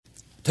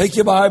Take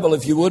your Bible,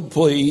 if you would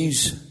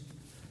please,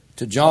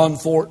 to John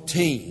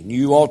 14.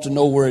 You ought to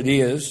know where it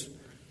is,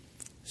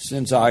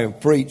 since I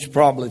have preached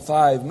probably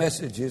 5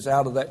 messages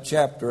out of that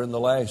chapter in the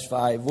last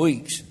 5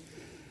 weeks.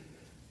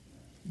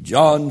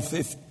 John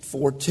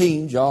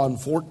 14.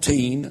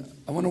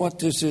 I wonder what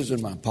this is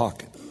in my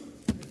pocket.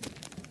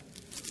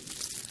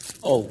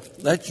 Oh,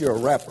 that's your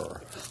wrapper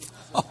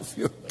off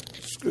your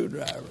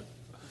screwdriver.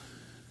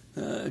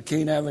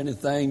 Can't have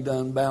anything to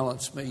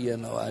unbalance me, you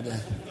know.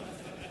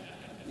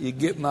 You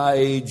get my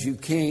age, you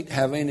can't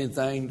have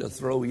anything to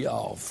throw you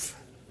off.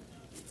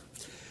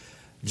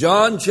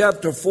 John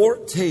chapter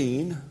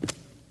 14,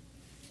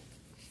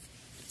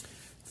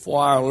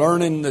 for our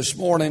learning this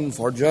morning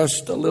for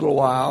just a little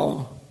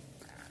while.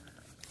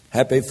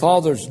 Happy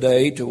Father's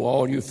Day to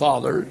all you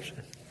fathers.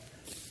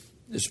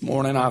 This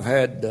morning I've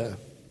had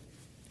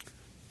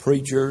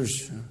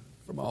preachers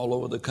from all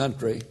over the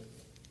country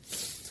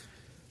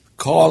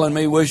calling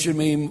me, wishing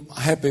me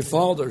Happy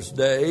Father's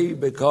Day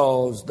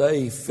because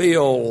they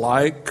feel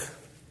like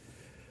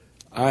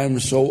I'm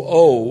so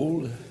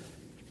old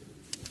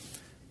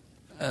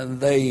and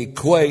they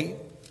equate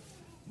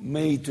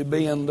me to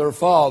being their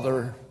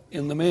father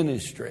in the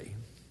ministry.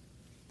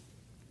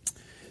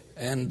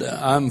 And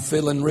I'm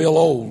feeling real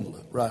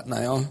old right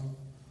now,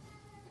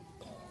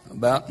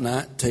 about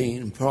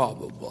 19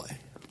 probably.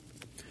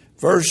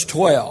 Verse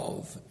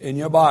 12 in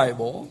your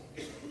Bible,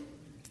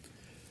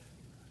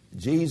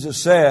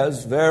 Jesus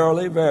says,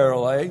 "Verily,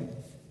 verily,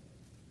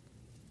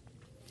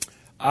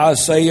 I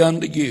say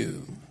unto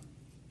you,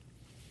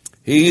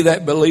 he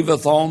that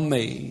believeth on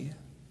me,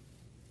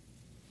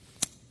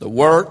 the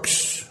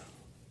works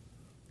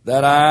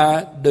that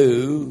I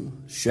do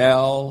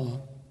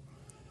shall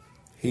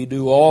he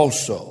do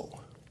also,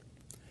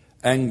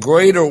 and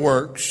greater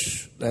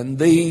works than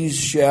these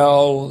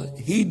shall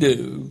he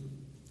do,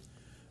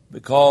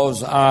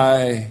 because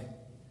I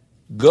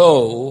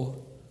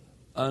go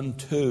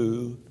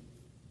unto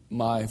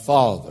my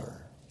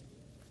Father."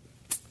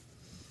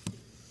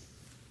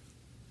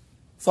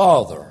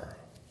 Father.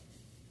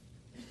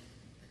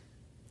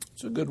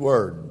 It's a good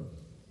word.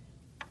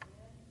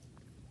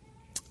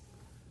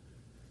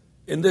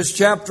 In this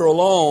chapter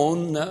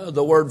alone,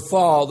 the word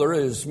Father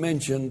is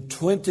mentioned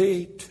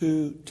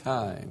 22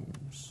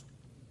 times.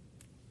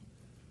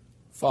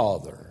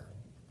 Father.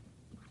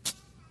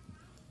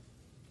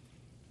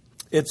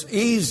 It's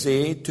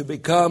easy to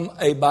become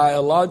a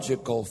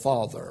biological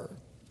father,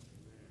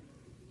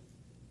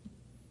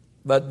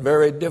 but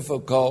very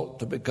difficult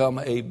to become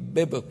a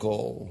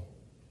biblical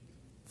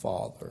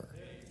father.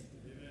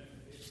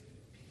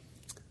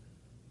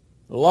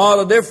 A lot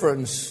of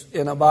difference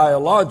in a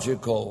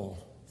biological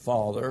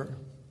father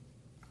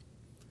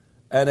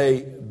and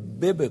a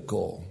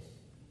biblical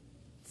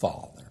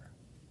father.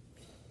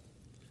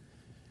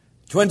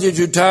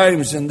 22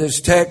 times in this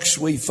text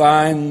we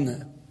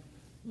find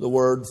the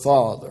word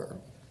Father.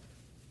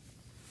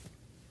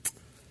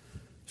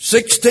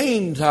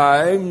 16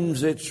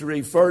 times it's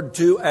referred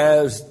to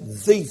as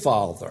the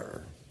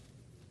Father.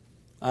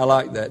 I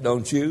like that,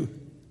 don't you?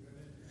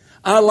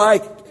 I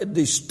like a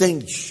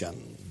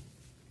distinction.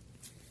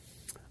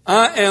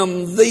 I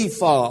am the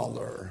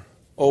Father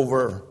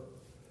over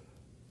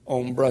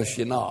on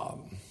Brushy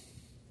Knob,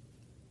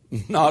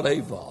 not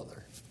a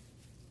father.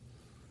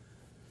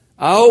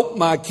 I hope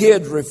my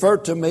kids refer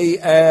to me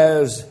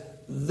as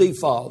the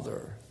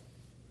Father,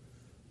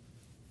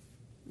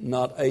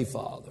 not a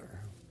father.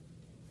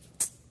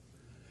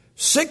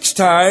 6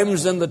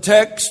 times in the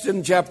text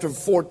in chapter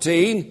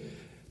 14,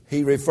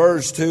 he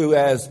refers to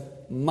as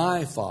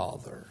my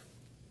Father.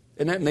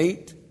 Isn't that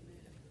neat?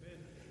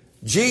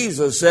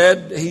 Jesus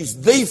said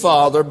he's the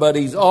Father, but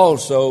he's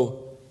also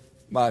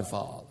my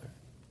Father.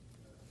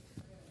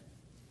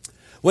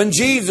 When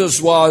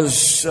Jesus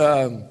was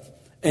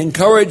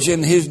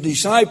encouraging his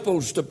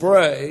disciples to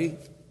pray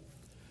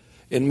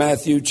in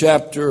Matthew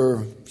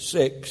chapter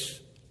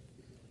 6,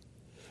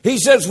 he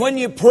says, when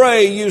you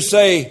pray, you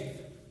say,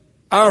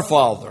 "Our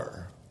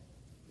Father,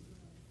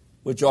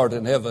 which art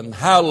in heaven,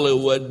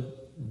 hallowed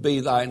be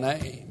thy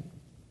name."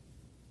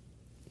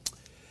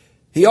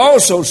 He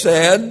also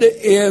said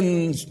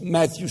in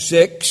Matthew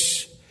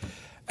 6,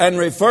 and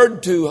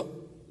referred to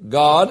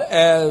God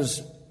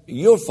as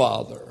your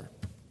Father.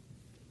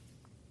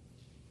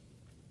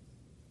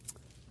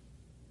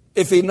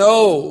 If he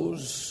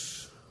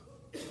knows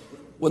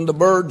when the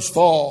birds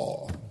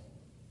fall,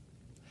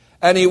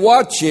 and he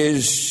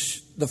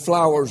watches the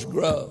flowers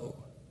grow,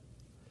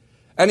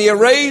 and he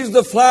arrays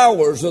the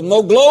flowers with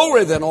no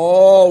glory than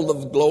all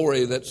the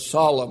glory that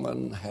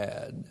Solomon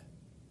had,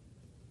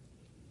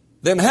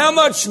 then how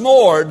much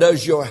more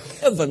does your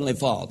heavenly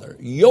Father,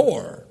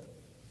 your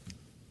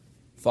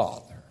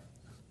Father?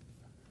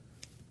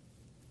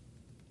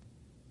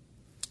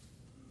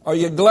 Are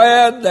you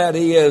glad that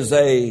he is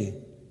a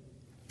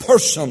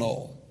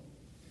personal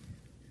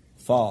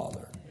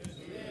Father?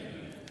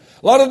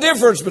 A lot of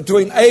difference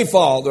between a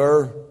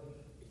father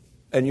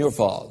and your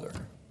Father.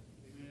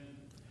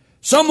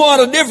 Somewhat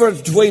a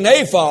difference between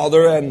a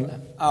father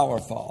and our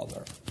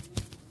Father.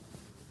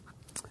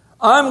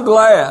 I'm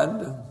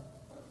glad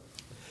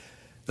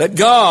that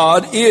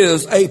God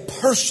is a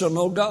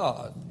personal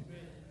God.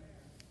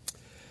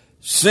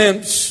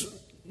 Since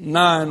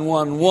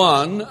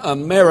 9/11,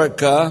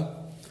 America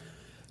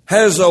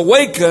has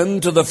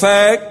awakened to the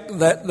fact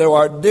that there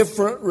are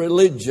different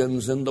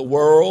religions in the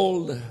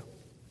world,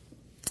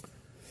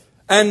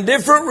 and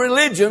different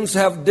religions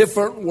have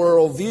different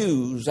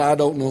worldviews. I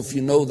don't know if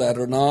you know that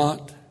or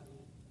not,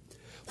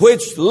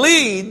 which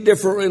lead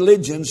different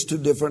religions to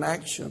different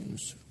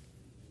actions.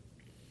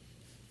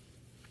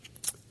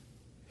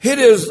 It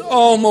is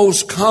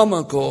almost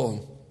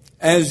comical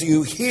as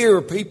you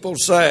hear people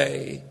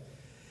say,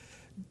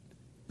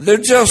 they're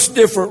just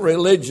different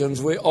religions.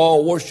 We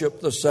all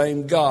worship the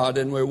same God,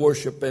 and we're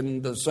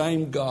worshiping the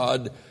same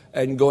God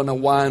and going to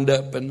wind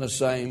up in the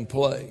same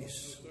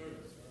place.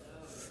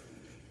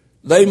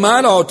 They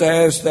might ought to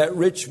ask that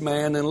rich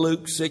man in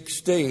Luke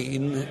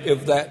 16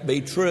 if that be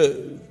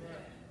true.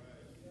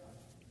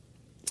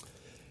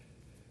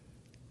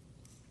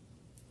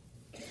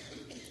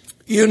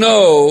 You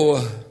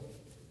know,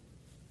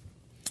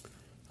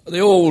 the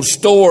old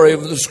story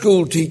of the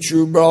school teacher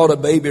who brought a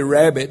baby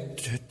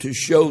rabbit to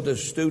show the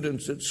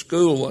students at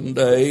school one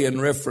day in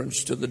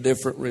reference to the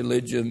different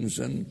religions.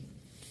 And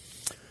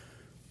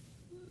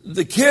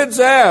the kids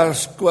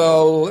asked,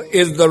 well,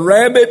 is the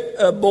rabbit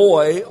a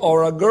boy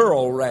or a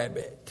girl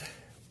rabbit?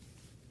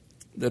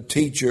 The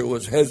teacher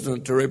was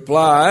hesitant to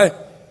reply,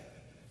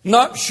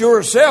 not sure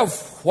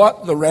herself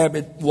what the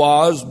rabbit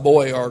was,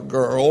 boy or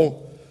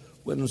girl,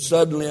 when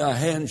suddenly a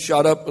hand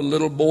shot up. A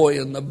little boy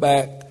in the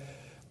back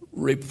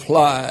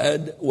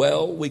replied,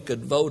 well, we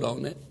could vote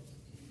on it.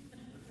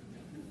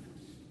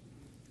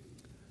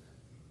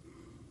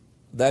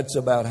 That's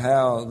about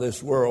how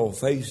this world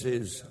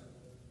faces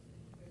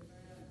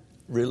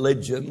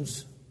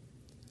religions,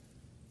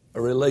 a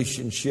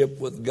relationship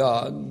with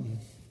God,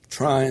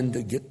 trying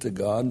to get to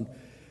God.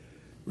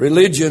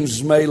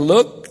 Religions may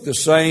look the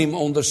same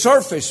on the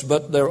surface,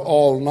 but they're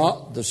all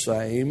not the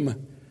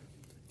same.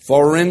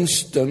 For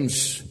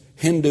instance,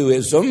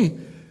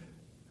 Hinduism,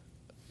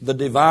 the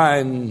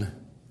divine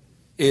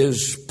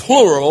is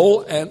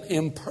plural and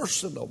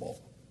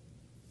impersonable.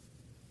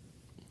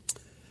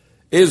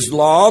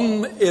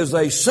 Islam is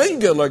a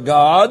singular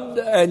God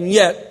and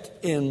yet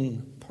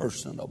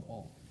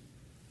impersonable.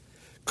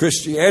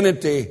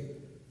 Christianity,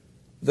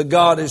 the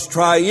God is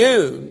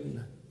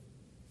triune,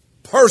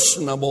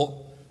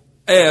 personable,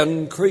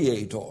 and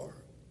creator.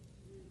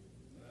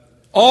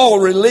 All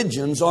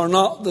religions are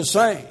not the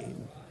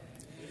same.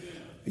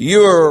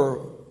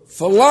 Your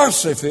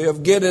philosophy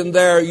of getting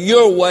there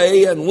your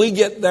way and we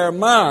get there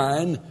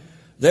mine,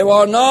 there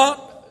are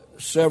not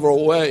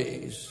several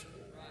ways.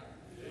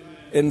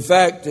 In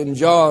fact, in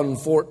John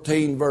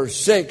 14, verse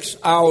 6,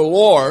 our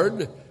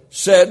Lord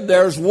said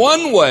there's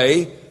one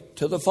way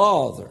to the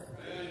Father,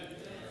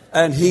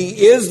 and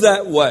He is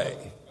that way.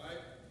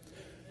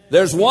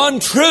 There's one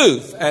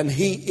truth, and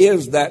He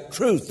is that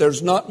truth.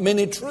 There's not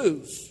many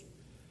truths.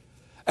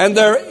 And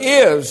there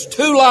is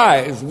two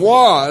lives,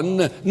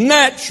 one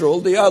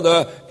natural, the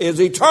other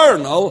is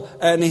eternal,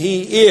 and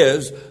He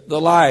is the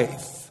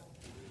life.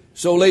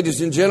 So,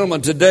 ladies and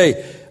gentlemen,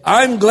 today,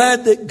 I'm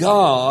glad that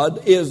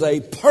God is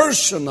a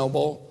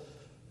personal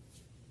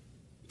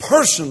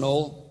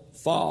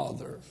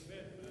Father.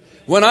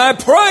 When I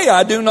pray,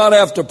 I do not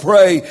have to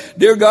pray,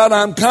 dear God,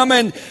 I'm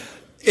coming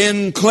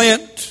in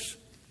Clint's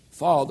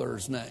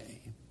Father's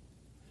name.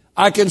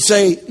 I can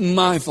say,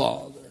 my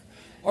Father.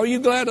 Are you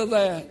glad of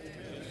that?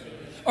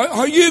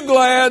 Are you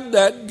glad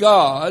that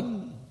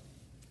God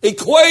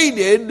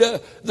equated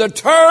the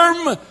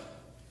term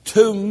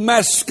to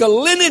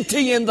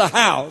masculinity in the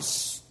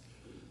house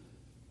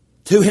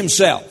to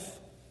Himself?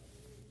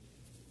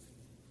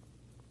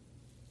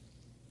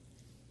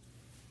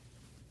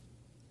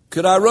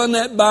 Could I run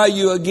that by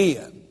you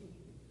again?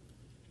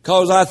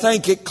 Because I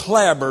think it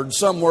clabbered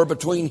somewhere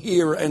between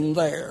here and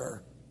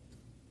there.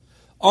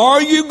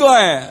 Are you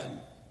glad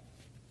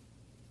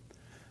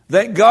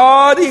that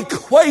God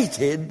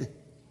equated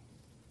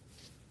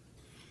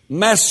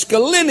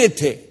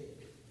masculinity,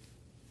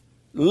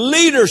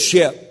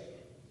 leadership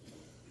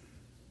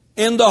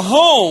in the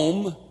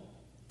home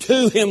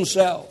to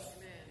Himself?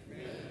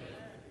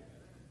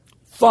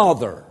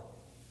 Father.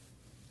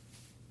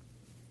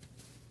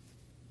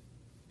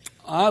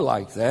 I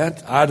like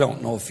that. I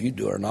don't know if you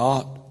do or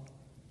not.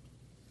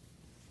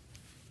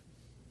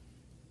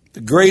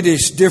 The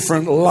greatest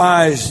difference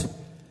lies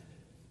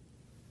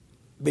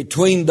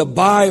between the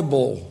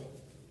Bible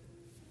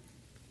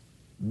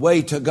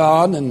way to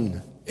God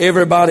and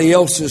everybody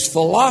else's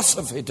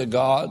philosophy to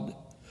God,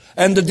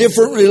 and the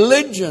different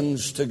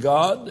religions to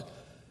God,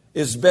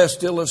 is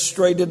best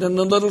illustrated in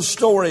a little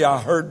story I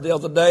heard the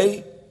other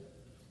day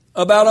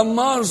about a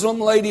Muslim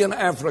lady in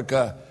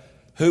Africa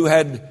who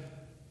had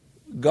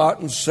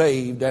gotten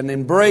saved and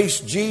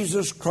embraced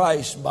Jesus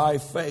Christ by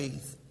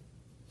faith.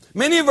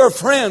 Many of her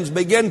friends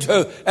began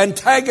to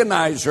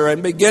antagonize her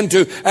and began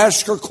to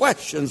ask her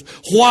questions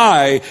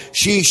why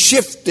she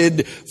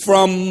shifted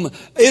from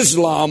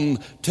Islam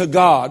to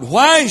God,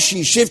 why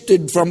she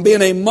shifted from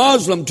being a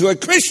Muslim to a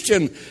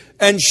Christian.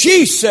 And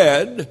she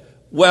said,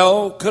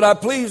 Well, could I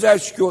please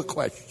ask you a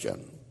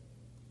question?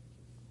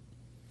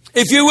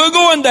 If you were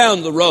going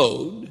down the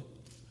road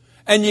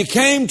and you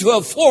came to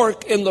a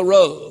fork in the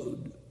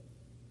road,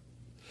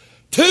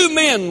 two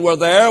men were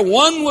there,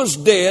 one was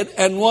dead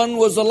and one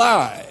was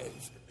alive.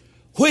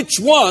 Which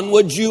one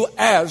would you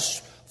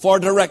ask for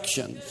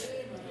directions?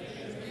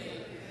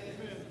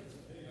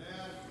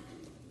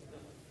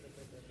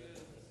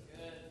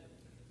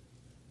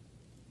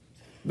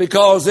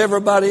 Because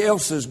everybody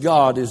else's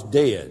God is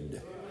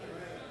dead.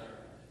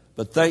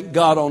 But thank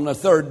God on the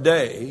third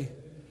day,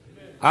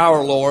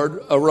 our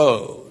Lord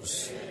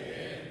arose.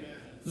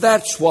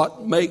 That's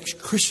what makes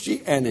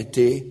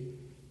Christianity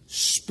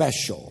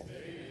special.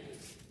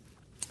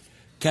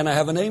 Can I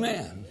have an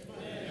amen?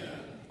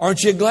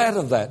 Aren't you glad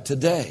of that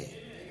today?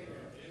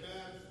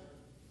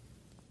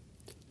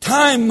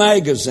 Time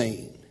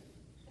magazine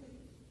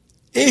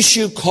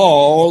issue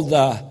called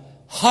the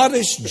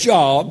hottest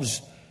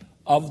jobs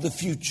of the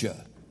future.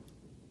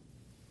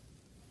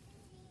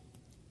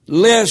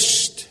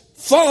 List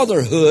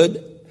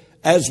fatherhood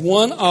as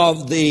one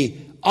of the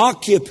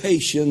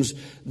occupations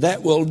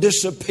that will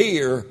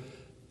disappear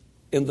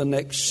in the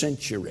next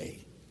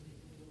century.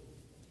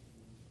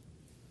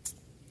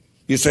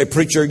 You say,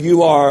 preacher,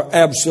 you are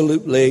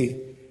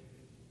absolutely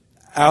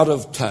out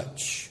of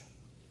touch.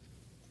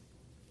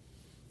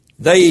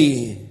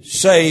 They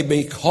say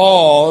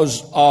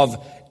because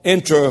of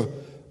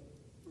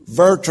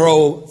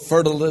vitro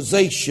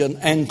fertilization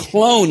and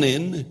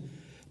cloning,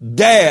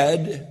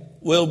 Dad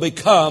will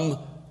become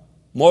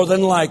more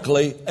than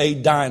likely a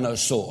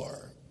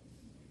dinosaur.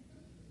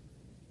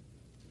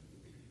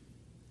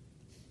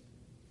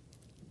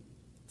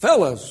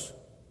 Fellas,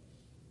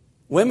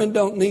 women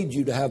don't need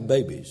you to have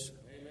babies.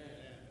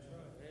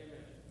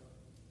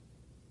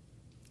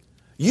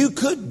 You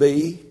could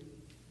be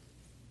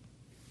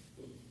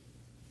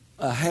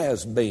a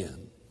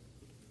has-been,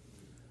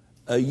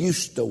 a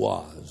used to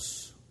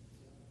was,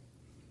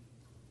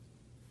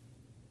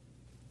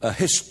 a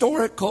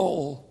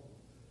historical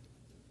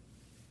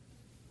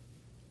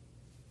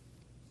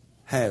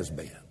has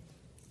been.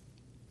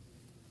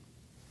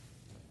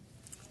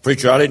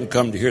 Preacher, I didn't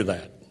come to hear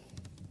that.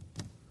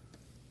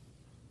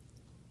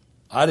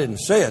 I didn't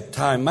say it.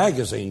 Time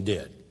magazine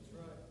did.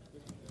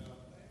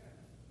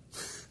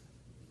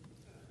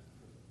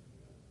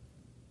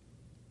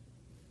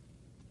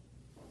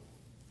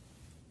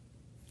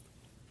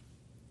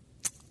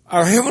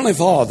 Our Heavenly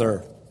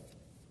Father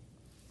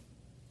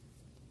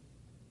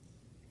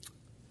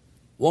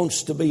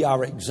wants to be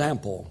our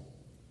example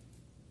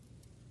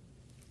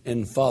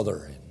in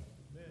fathering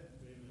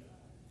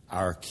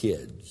our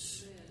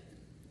kids.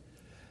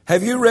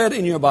 Have you read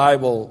in your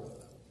Bible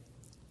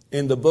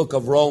in the book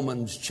of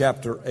Romans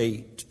chapter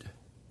 8,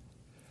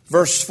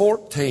 verse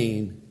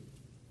 14?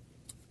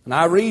 And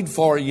I read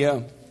for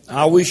you,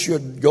 I wish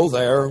you'd go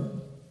there.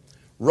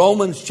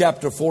 Romans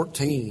chapter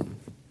 14.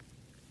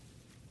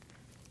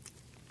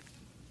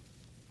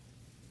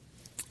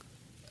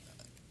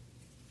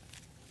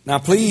 Now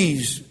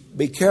please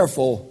be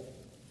careful.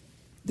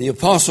 The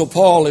Apostle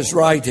Paul is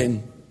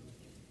writing,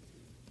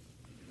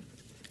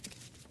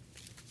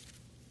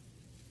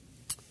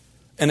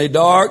 in a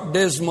dark,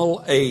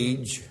 dismal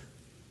age.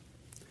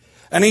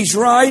 And he's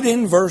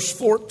writing, verse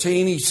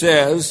 14, he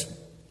says,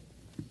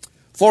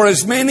 for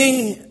as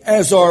many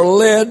as are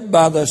led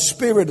by the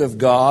Spirit of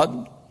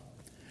God,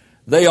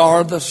 they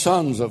are the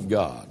sons of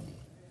God.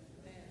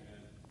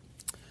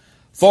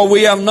 For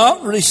we have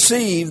not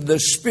received the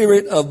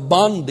spirit of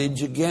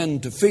bondage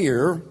again to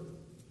fear,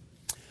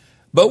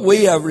 but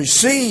we have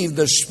received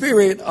the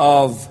spirit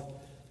of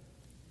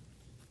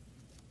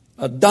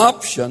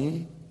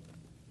adoption,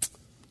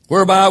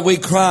 whereby we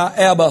cry,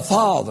 Abba,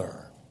 Father.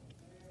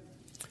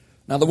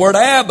 Now the word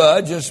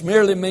Abba just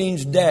merely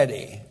means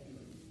daddy.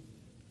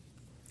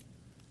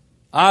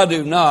 I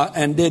do not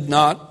and did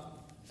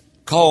not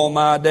call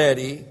my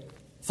daddy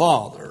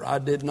Father. I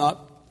did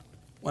not,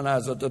 when I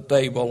was at the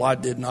table, I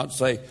did not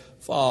say,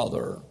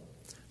 Father,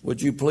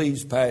 would you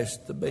please pass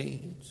the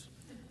beans?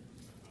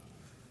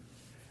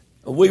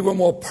 We were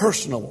more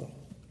personal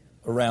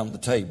around the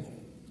table.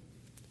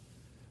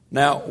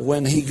 Now,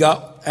 when he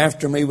got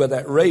after me with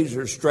that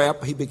razor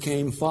strap, he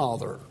became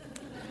Father.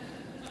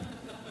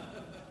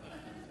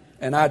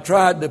 And I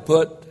tried to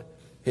put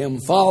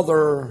him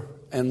father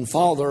and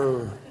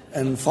father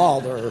and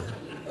father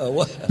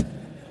away.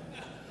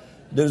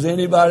 Does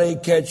anybody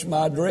catch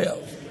my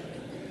drift?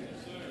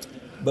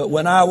 But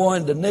when I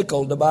wanted a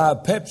nickel to buy a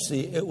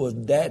Pepsi, it was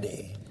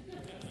Daddy.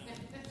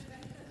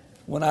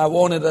 When I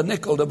wanted a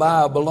nickel to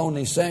buy a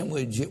bologna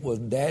sandwich, it was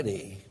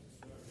Daddy.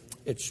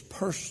 It's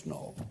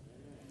personal,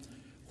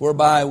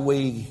 whereby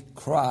we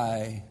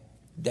cry,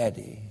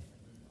 Daddy.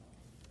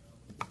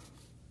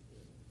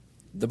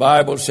 The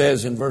Bible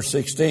says in verse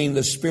 16,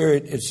 the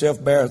Spirit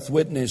itself beareth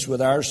witness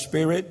with our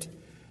spirit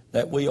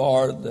that we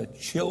are the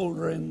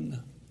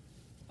children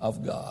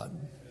of God.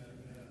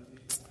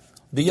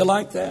 Do you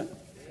like that?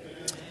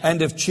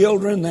 And if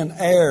children, then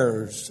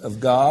heirs of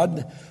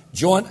God,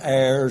 joint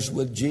heirs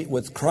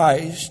with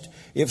Christ,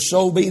 if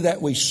so be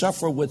that we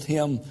suffer with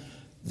him,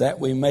 that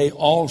we may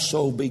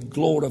also be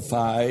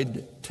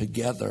glorified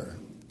together.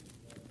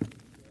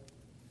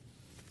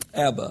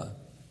 Abba.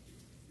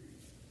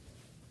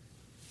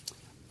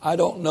 I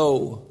don't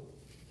know.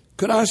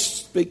 Could I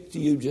speak to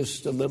you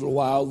just a little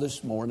while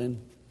this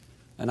morning?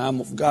 And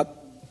I've got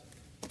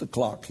the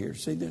clock here.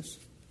 See this?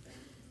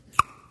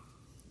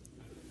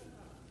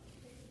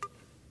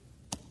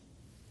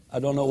 I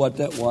don't know what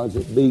that was.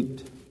 It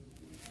beeped.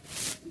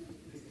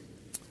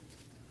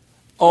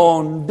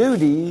 On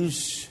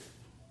duties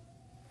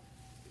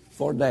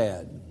for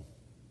Dad.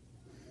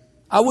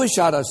 I wish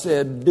I'd have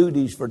said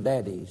duties for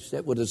daddies.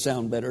 That would have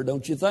sounded better,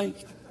 don't you think?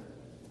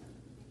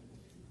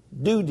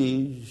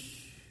 Duties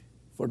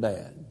for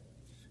Dad.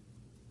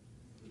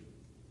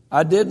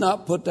 I did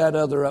not put that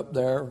other up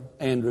there.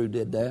 Andrew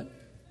did that.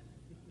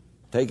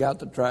 Take out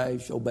the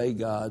trash, obey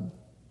God.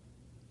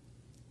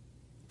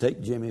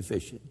 Take Jimmy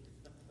fishing.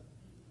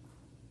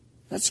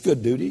 That's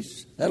good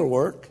duties. That'll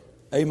work.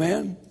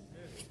 Amen.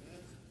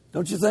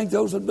 Don't you think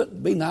those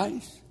would be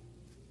nice?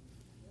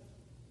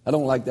 I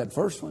don't like that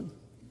first one.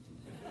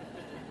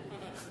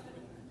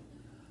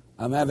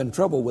 I'm having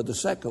trouble with the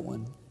second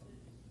one.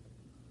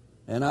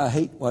 And I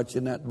hate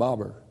watching that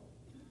bobber.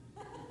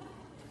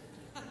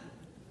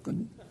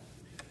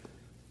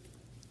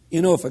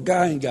 You know, if a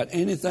guy ain't got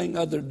anything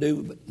other to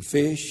do but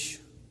fish,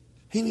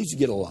 he needs to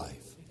get a life.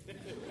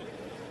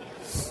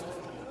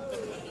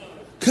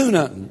 Coon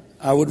hunting,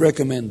 I would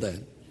recommend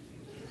that.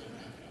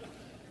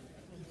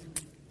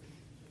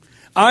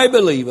 I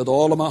believe with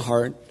all of my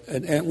heart,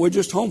 and we're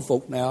just home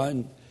folk now,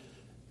 and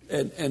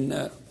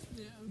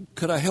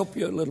could I help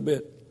you a little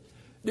bit?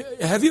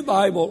 Have your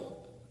Bible?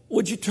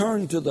 Would you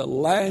turn to the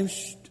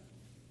last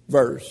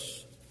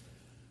verse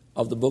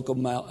of the book of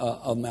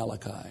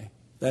Malachi?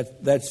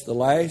 That's the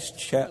last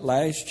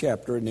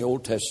chapter in the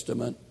Old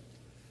Testament.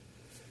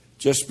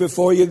 Just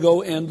before you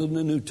go into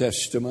the New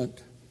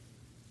Testament.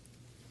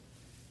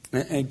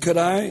 And could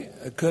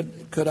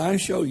I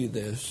show you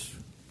this?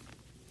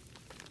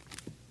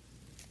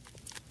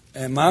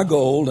 And my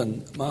goal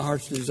and my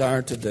heart's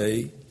desire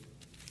today,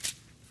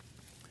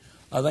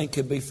 I think,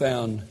 could be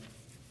found.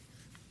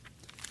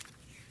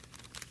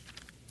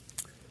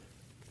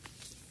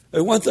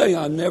 And one thing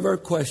I've never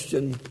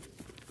questioned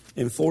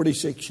in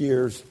 46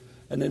 years,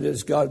 and it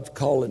is God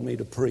calling me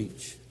to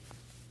preach.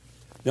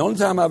 The only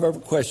time I've ever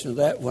questioned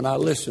that when I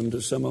listen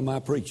to some of my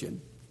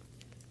preaching.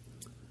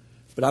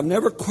 But I've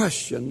never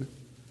questioned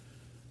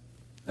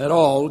at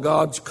all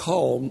God's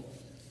call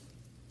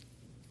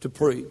to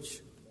preach.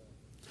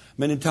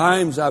 Many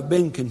times I've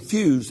been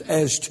confused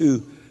as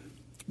to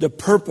the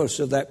purpose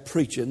of that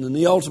preaching and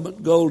the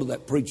ultimate goal of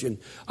that preaching.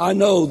 I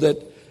know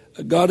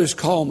that God has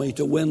called me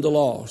to win the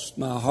lost.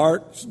 My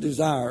heart's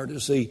desire to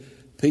see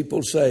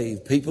people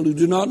saved. People who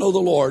do not know the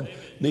Lord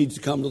need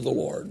to come to the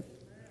Lord.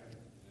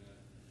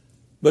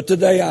 But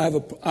today I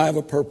have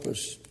a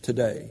purpose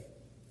today.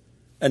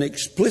 An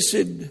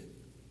explicit,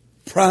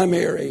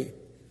 primary,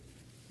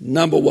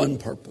 number one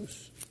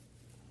purpose.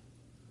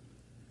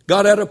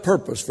 God had a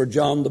purpose for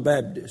John the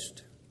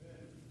Baptist.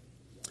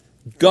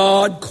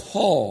 God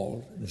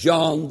called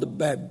John the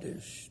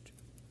Baptist.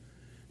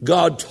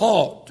 God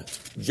taught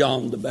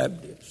John the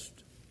Baptist.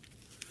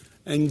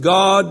 And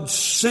God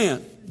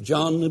sent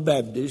John the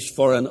Baptist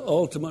for an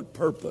ultimate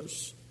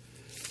purpose.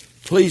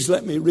 Please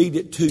let me read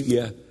it to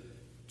you.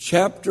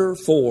 Chapter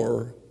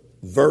 4,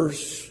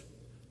 verse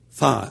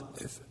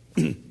 5.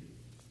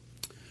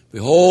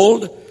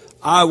 Behold,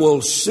 I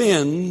will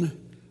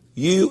send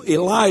you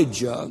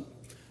Elijah,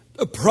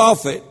 the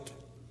prophet,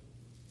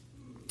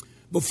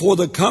 before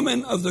the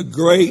coming of the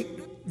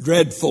great,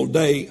 dreadful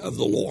day of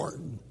the Lord.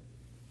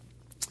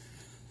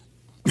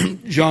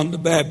 John the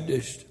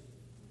Baptist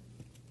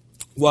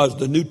was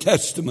the New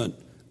Testament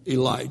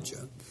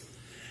Elijah.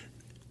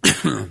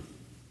 Now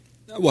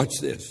watch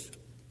this.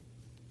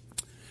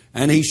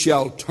 And he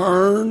shall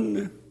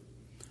turn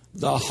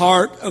the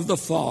heart of the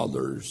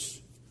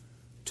fathers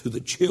to the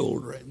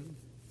children,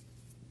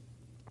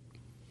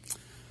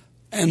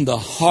 and the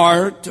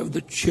heart of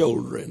the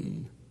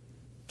children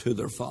to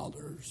their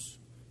fathers,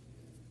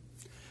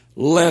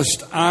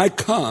 lest I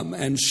come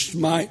and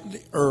smite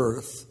the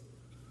earth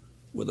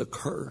with a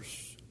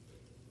curse.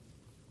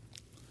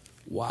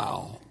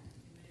 Wow.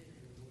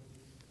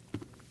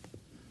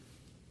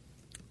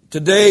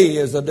 Today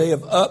is a day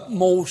of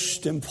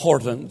utmost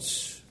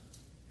importance.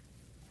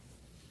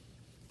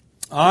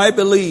 I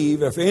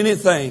believe if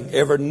anything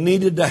ever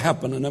needed to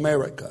happen in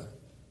America,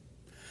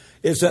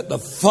 is that the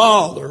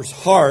father's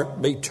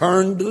heart be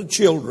turned to the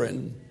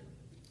children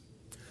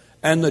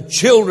and the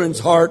children's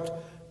heart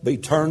be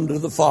turned to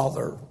the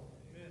father.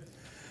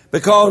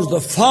 Because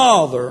the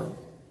father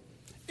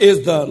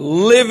is the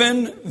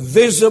living,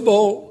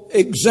 visible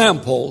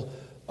example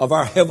of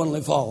our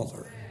Heavenly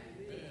Father.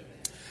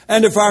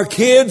 And if our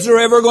kids are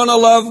ever going to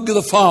love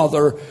the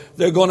Father,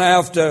 they're going to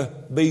have to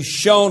be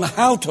shown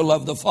how to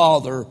love the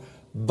Father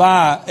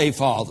by a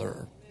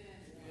father.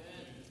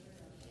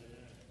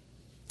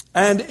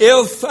 And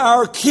if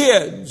our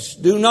kids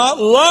do not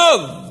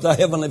love the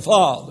Heavenly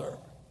Father,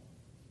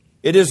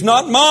 it is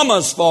not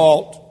mama's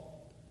fault.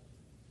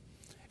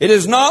 It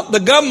is not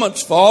the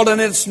government's fault, and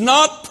it's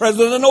not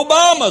President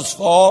Obama's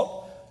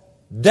fault.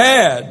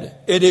 Dad,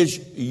 it is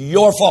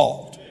your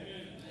fault.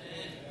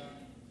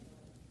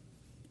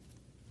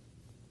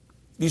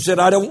 You said,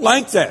 I don't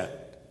like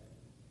that.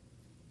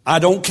 I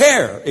don't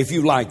care if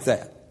you like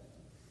that.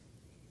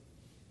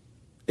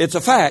 It's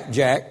a fact,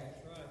 Jack.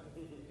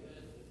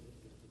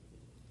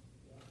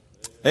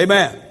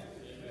 Amen.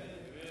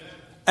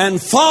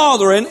 And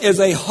fathering is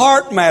a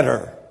heart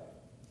matter,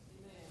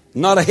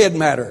 not a head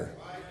matter.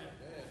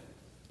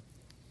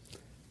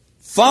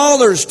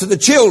 Fathers to the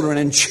children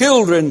and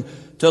children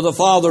to the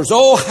fathers.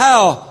 Oh,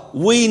 how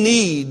we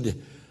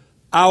need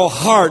our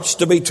hearts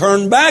to be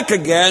turned back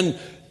again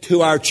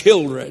to our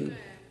children.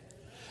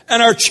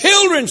 And our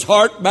children's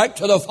heart back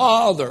to the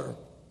Father.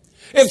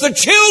 If the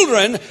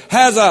children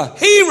has a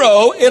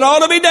hero, it ought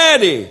to be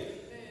Daddy.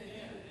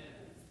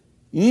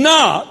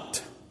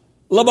 Not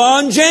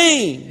LeBron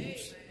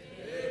James.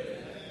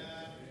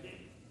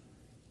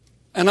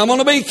 And I'm going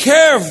to be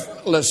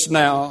careless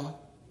now.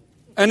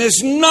 And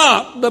it's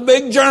not the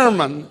big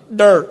German,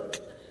 Dirk.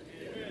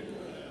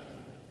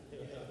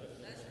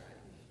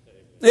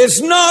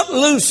 It's not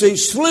Lucy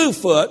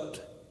Slewfoot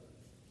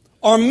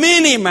or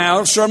Minnie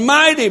Mouse or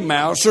Mighty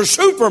Mouse or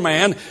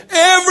Superman.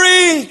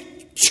 Every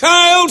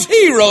child's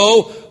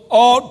hero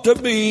ought to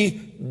be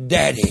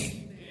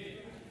Daddy.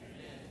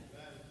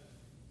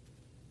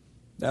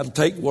 That'll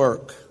take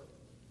work.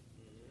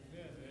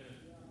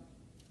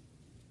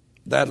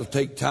 That'll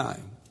take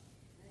time.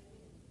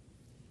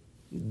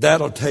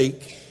 That'll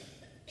take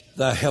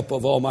the help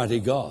of Almighty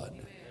God.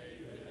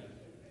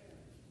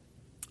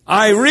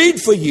 I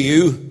read for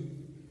you,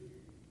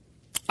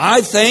 I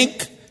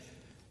think,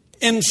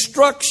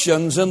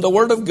 instructions in the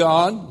Word of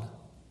God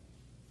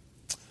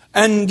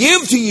and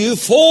give to you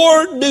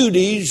 4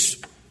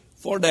 duties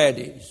for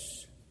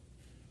daddies.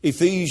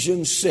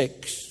 Ephesians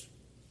 6.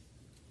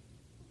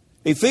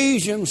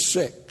 Ephesians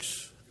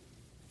 6.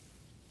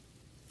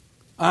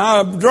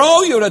 I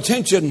draw your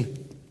attention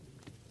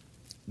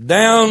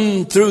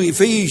down through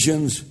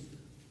Ephesians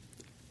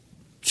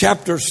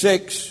chapter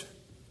 6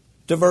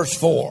 to verse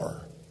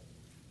 4.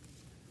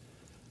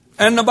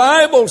 And the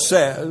Bible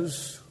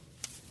says,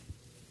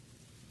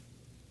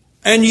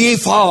 and ye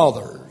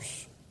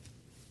fathers.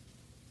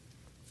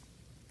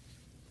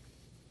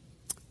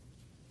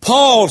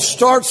 Paul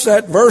starts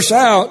that verse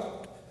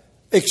out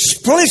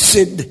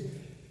explicit,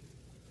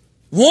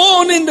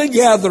 wanting to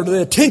gather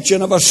the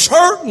attention of a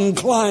certain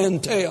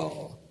clientele.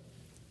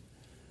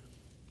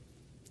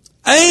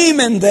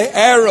 Aiming the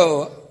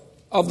arrow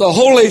of the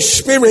Holy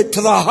Spirit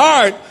to the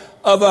heart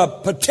of a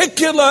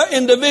particular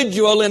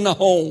individual in the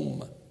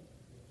home.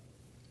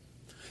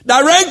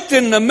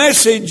 Directing the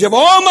message of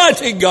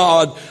Almighty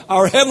God,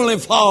 our Heavenly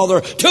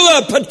Father, to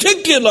a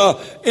particular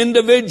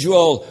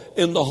individual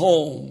in the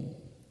home.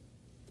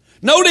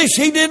 Notice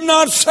he did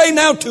not say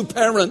now to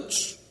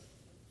parents.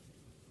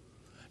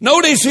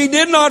 Notice he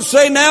did not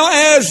say now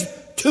as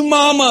to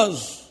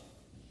mamas.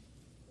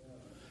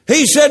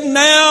 He said,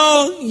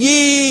 now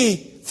ye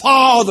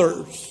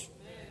fathers.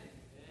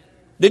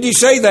 Did he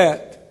say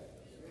that?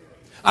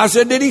 I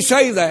said, did he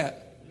say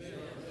that?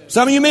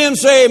 Some of you men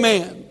say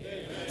amen.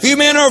 If you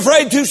men are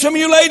afraid to, some of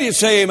you ladies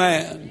say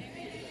amen.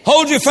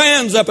 Hold your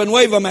fans up and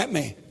wave them at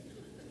me.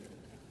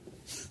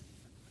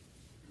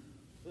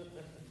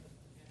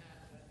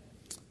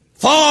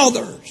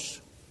 Fathers.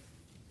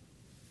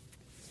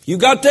 You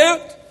got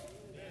that?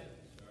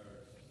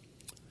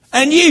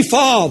 And ye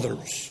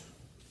fathers,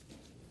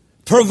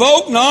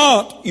 provoke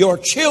not your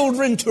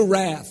children to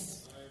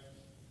wrath,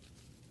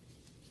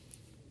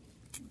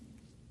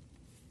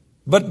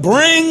 but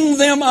bring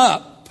them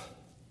up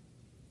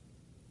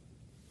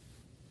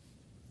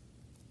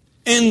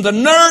in the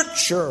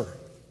nurture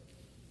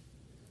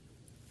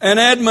and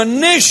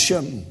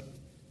admonition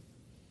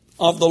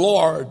of the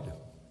Lord.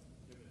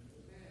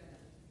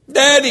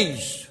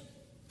 Daddies,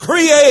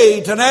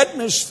 create an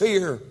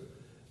atmosphere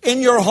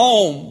in your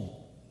home.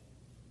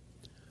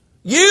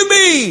 You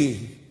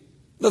be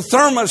the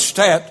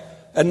thermostat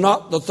and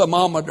not the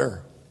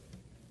thermometer.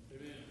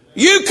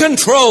 You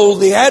control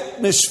the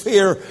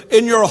atmosphere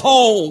in your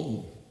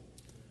home.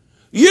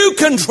 You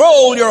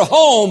control your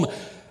home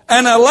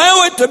and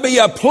allow it to be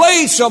a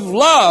place of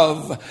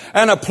love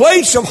and a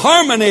place of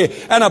harmony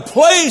and a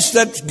place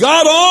that's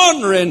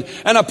God-honoring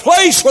and a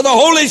place where the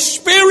Holy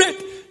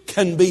Spirit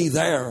can be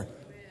there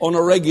on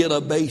a regular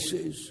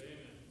basis.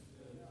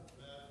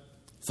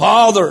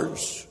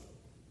 Fathers,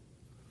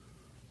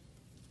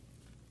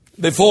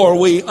 before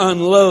we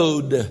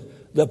unload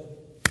the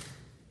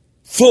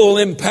full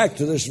impact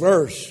of this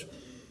verse,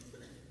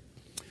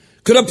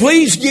 could I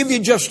please give you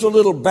just a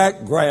little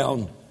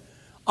background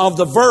of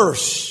the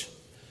verse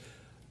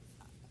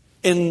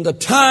in the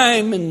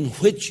time in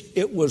which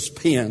it was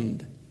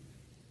penned?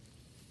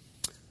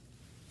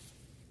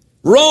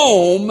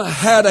 Rome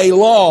had a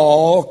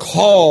law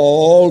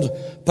called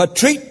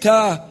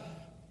Patricitia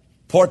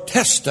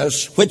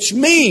Potestas, which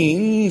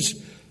means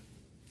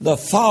the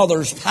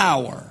father's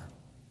power.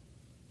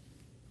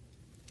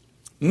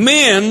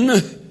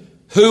 Men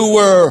who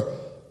were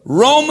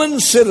Roman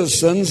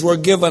citizens were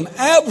given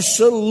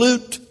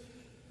absolute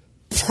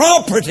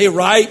property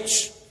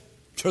rights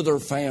to their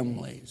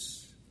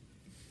families.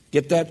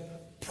 Get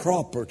that?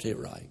 Property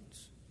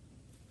rights.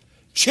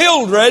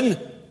 Children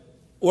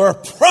were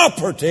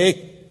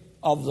property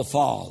of the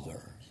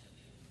father.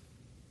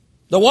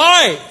 The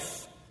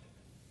wife,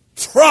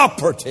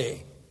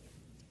 property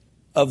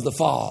of the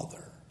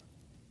father.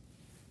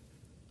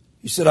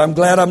 He said, I'm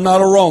glad I'm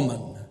not a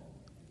Roman.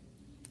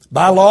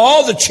 By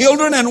law, the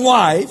children and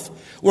wife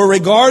were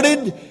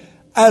regarded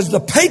as the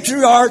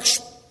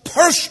patriarch's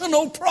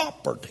personal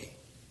property.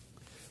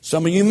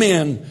 Some of you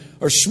men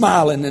are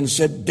smiling and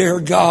said,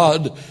 dear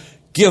God,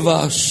 give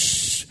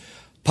us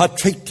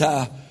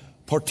patrita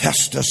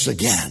potestas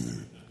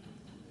again.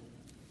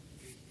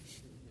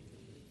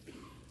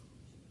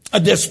 A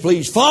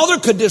displeased father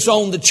could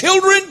disown the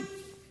children,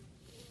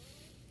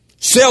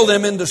 sell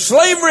them into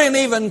slavery, and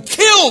even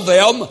kill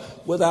them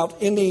without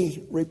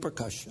any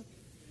repercussion.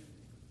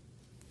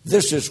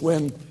 This is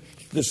when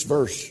this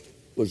verse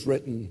was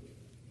written.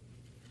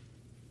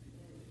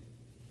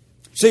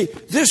 See,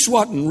 this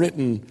wasn't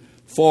written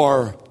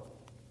for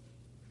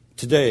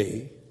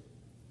today.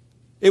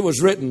 It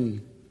was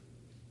written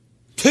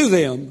to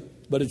them,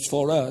 but it's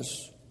for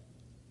us.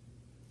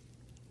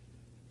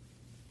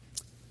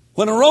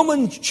 When a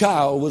Roman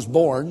child was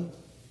born,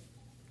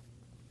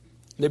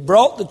 they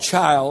brought the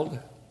child,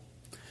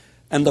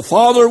 and the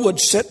father would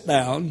sit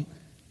down,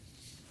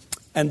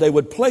 and they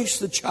would place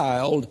the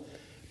child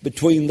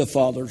between the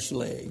father's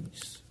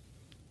legs.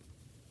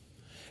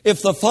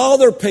 If the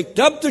father picked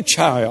up the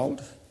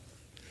child,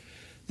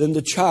 then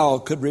the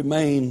child could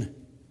remain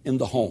in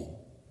the home.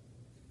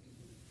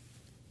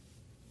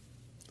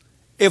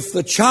 If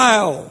the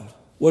child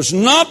was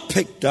not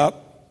picked up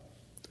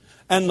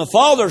and the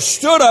father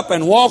stood up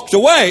and walked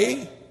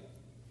away,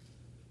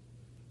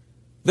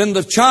 then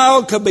the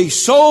child could be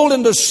sold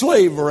into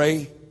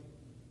slavery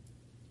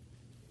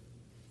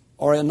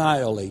or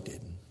annihilated.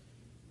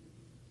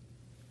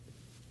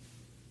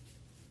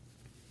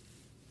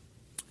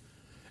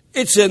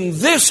 It's in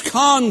this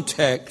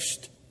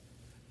context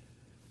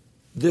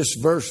this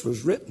verse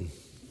was written.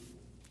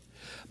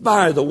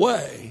 By the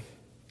way,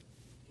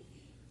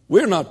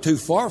 we're not too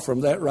far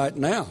from that right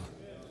now.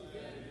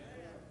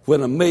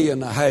 When 1.5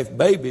 million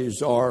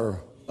babies are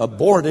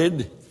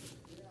aborted,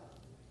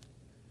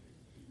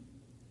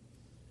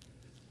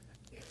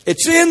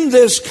 it's in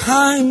this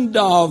kind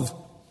of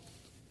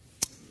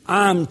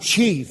I'm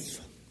chief,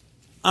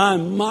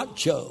 I'm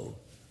macho,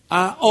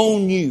 I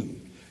own you,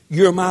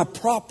 you're my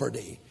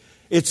property.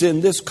 It's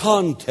in this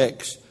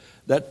context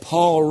that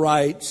Paul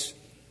writes,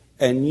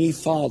 and ye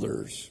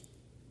fathers,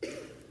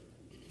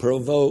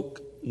 provoke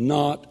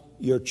not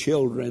your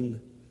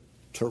children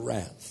to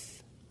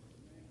wrath.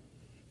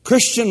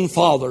 Christian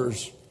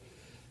fathers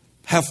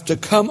have to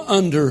come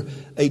under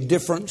a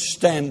different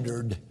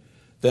standard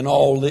than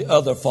all the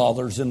other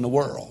fathers in the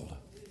world.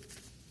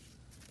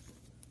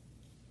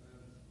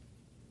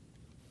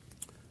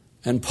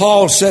 And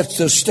Paul sets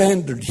the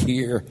standard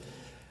here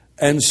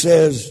and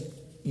says,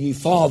 ye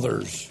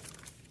fathers,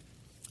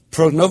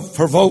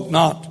 provoke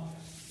not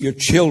your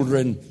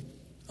children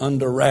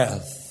unto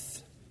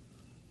wrath.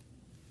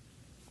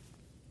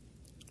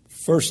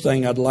 First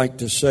thing I'd like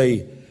to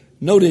say,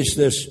 notice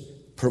this,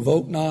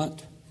 provoke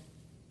not.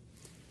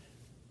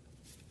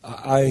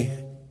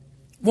 I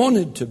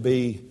wanted to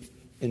be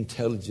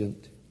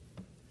intelligent.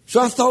 So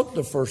I thought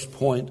the first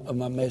point of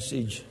my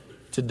message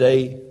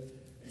today,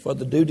 for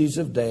the duties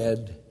of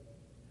dad,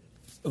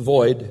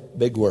 avoid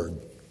big word.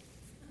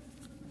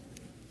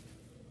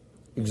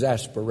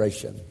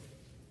 Exasperation.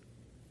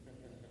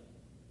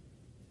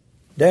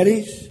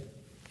 Daddies,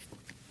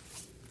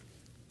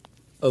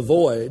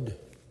 avoid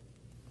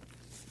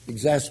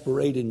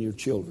exasperating your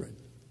children.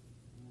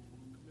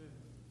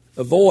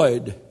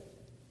 Avoid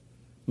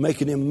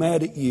making them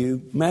mad at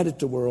you, mad at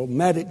the world,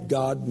 mad at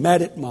God,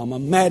 mad at mama,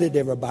 mad at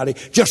everybody,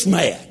 just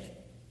mad.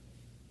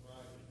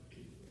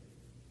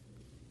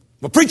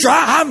 Well, preacher,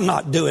 I'm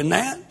not doing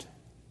that.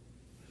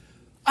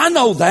 I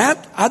know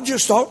that. I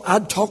just thought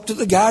I'd talk to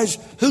the guys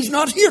who's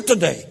not here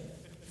today.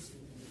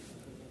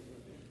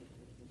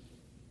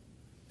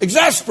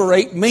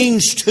 Exasperate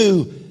means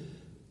to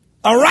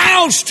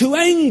arouse to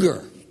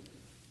anger.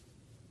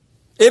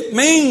 It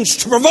means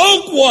to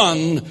provoke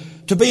one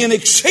to being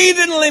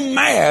exceedingly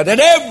mad at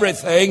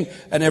everything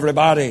and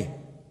everybody.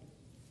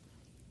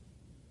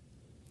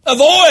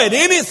 Avoid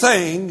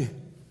anything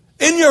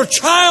in your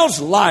child's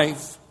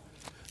life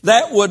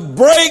that would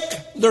break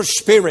their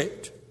spirit.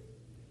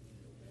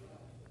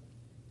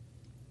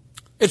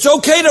 It's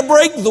okay to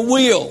break the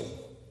wheel.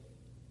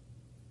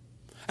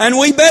 And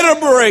we better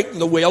break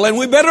the wheel, and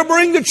we better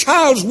bring the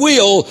child's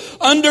will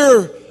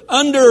under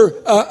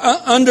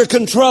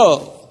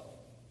control.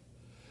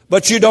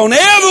 But you don't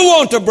ever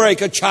want to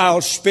break a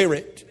child's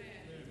spirit.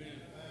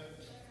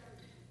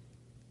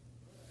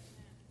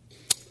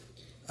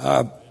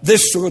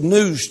 This is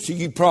news to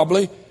you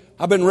probably.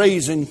 I've been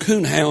raising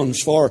coonhounds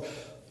for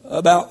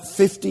about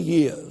 50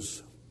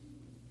 years.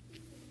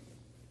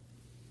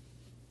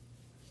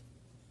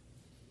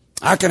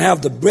 I can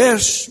have the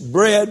best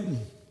bred,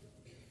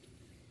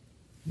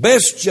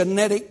 best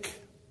genetic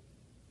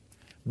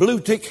blue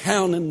tick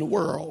hound in the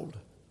world.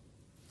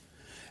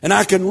 And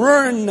I can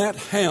run that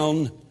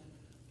hound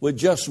with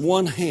just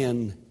one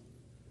hand,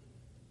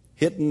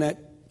 hitting that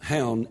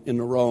hound in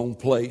the wrong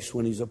place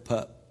when he's a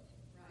pup.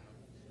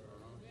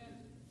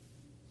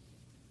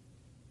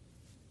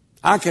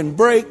 I can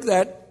break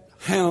that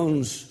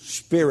hound's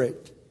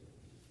spirit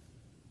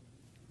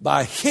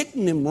by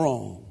hitting him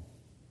wrong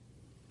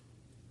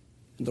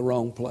in the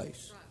wrong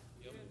place.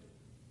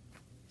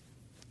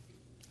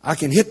 I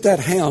can hit that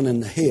hound in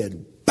the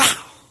head.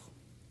 Bow!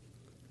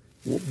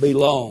 Won't be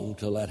long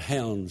till that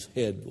hound's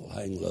head will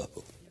hang low.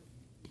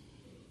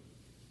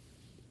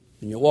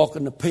 And you walk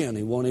in the pen,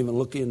 he won't even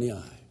look you in the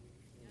eye.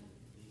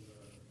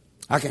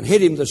 I can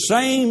hit him the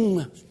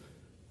same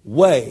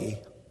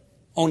way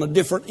on a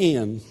different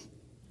end,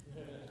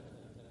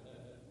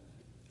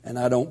 and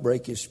I don't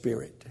break his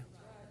spirit.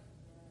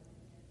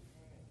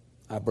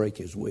 I break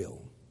his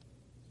will.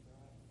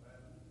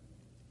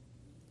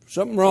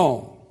 Something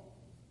wrong.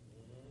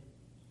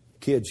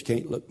 Kids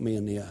can't look me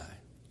in the eye.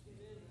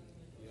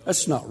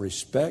 That's not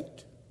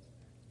respect.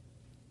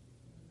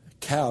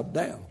 Cowed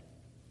down.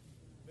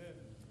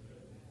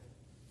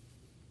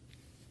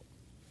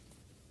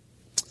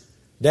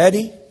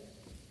 Daddy,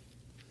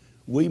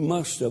 we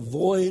must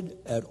avoid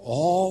at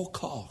all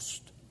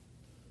cost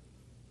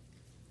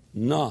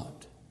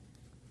not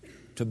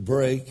to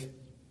break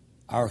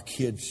our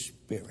kids'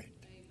 spirit.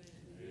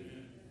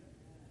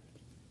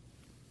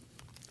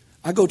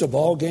 I go to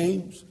ball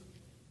games.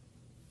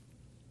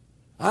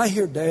 I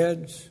hear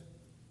dads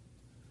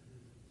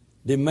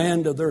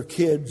demand of their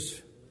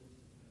kids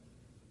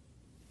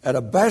at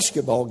a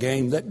basketball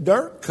game that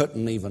Dirk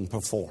couldn't even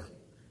perform.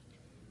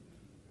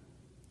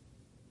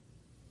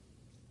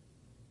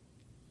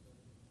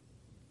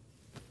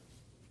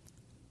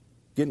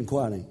 Getting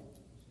quiet, ain't it?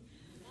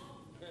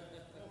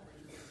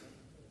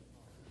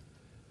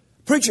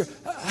 Preacher,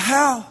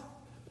 how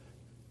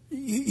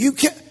you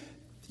can?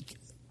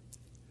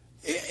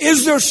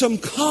 Is there some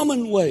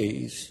common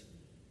ways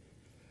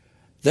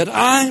that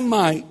I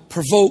might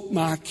provoke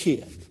my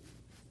kid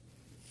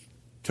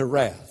to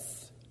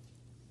wrath,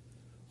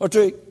 or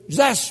to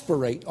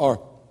exasperate,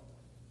 or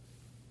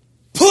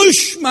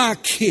push my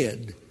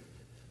kid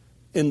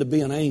into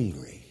being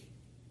angry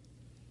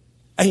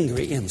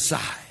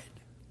inside?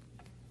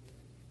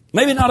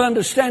 Maybe not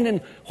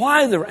understanding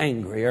why they're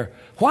angry or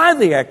why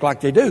they act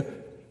like they do.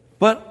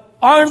 But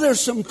are there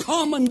some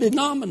common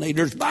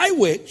denominators by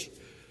which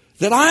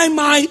that I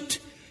might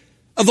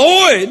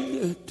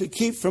avoid to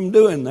keep from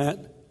doing that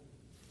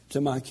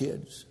to my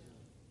kids?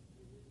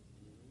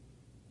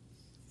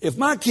 If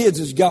my kids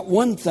has got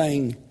one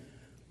thing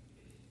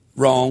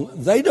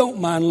wrong, they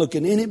don't mind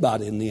looking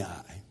anybody in the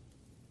eye.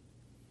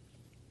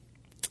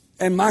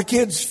 And my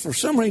kids, for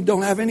some reason,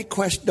 don't have any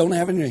question, don't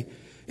have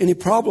any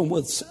problem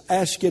with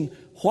asking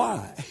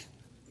why.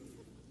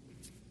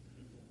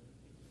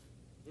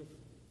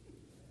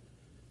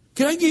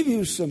 Can I give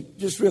you some,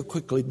 just real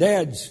quickly,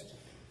 dads,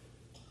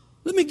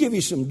 let me give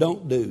you some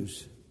don't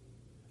do's.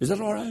 Is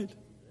that all right?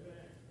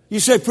 You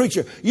say,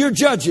 preacher, you're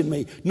judging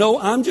me. No,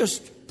 I'm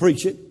just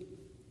preaching.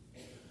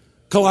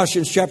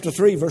 Colossians chapter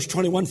 3, verse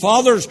 21.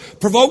 Fathers,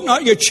 provoke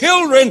not your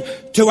children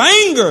to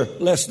anger,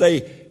 lest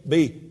they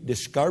be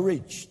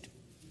discouraged.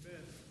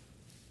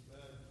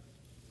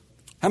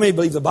 How many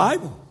believe the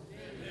Bible?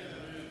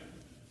 Amen.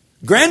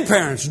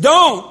 Grandparents,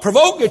 don't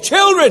provoke your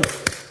children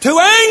to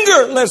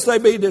anger lest they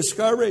be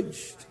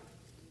discouraged.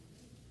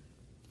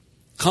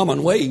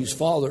 Common ways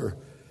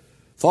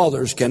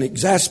fathers can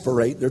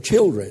exasperate their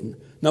children.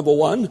 Number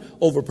one,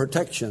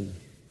 overprotection.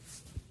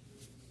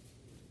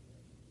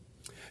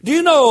 Do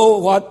you know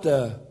what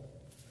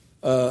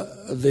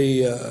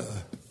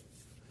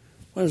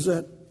what is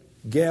that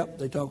gap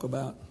they talk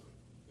about?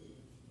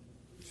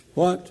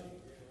 What?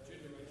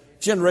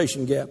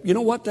 Generation gap. You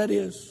know what that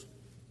is?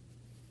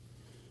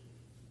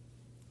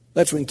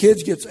 That's when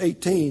kids gets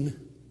 18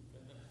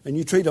 and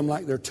you treat them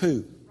like they're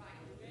 2.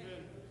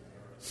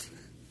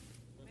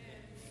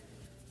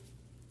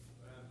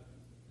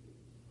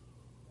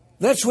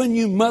 That's when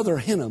you mother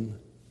hen them.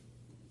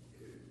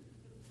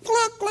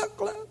 Cluck, cluck,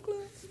 cluck, cluck.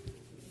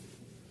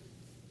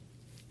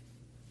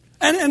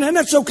 And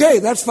that's okay.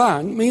 That's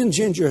fine. Me and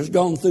Ginger has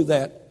gone through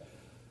that.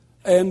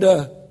 And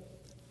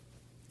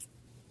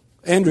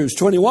Andrew's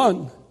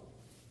 21.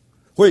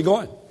 Where are you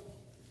going?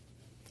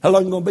 How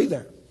long are you going to be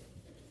there?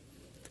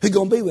 Who you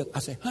going to be with? I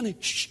say, honey,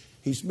 shh.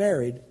 He's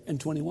married and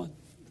 21.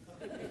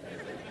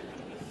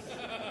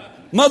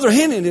 Mother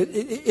henning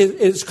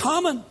is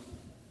common.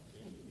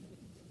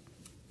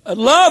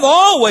 Love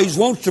always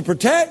wants to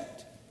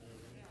protect.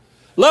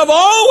 Love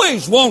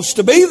always wants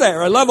to be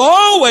there. Love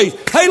always,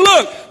 hey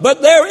look,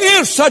 but there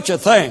is such a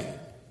thing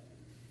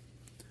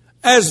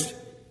as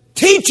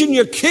teaching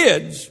your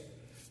kids.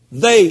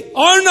 They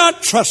are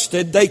not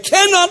trusted. They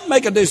cannot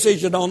make a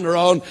decision on their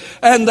own.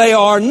 And they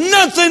are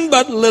nothing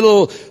but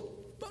little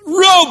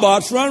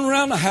robots running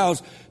around the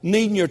house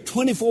needing your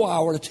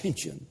 24-hour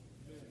attention.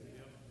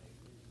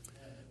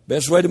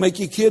 Best way to make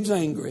your kids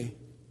angry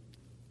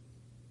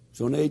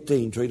is on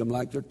 18, treat them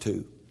like they're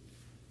 2.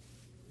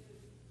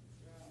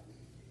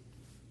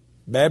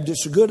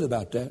 Baptists are good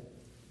about that.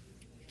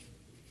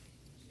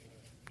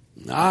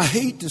 I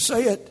hate to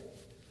say it,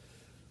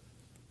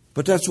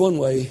 but that's one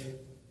way.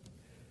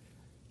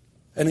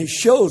 And it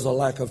shows a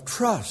lack of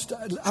trust.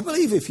 I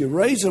believe if you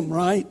raise them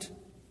right,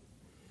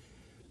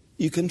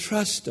 you can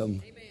trust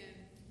them.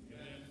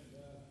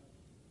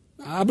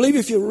 I believe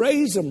if you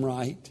raise them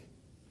right,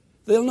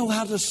 they'll know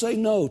how to say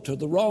no to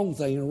the wrong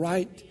thing and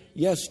right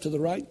yes to the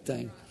right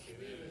thing.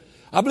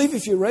 I believe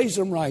if you raise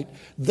them right,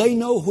 they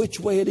know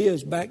which way it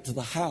is back to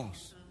the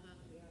house.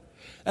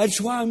 That's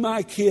why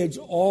my kids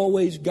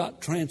always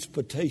got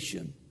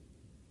transportation.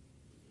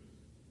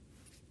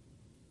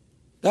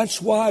 That's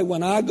why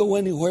when I go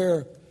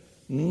anywhere,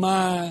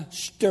 my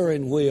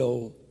steering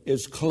wheel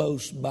is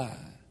close by.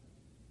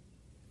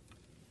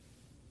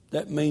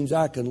 That means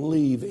I can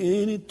leave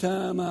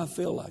anytime I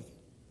feel like it.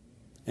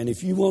 And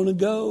if you want to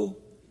go,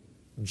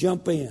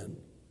 jump in,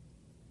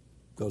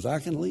 because I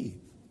can leave.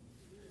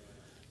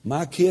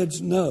 My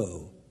kids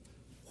know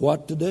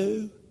what to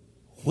do,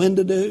 when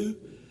to do,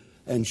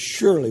 and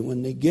surely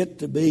when they get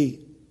to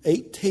be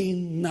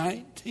 18,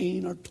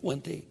 19, or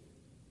 20.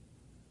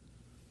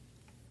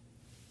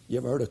 You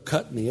ever heard of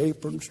cutting the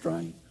apron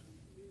string?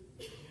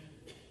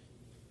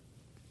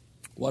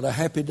 What a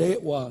happy day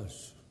it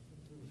was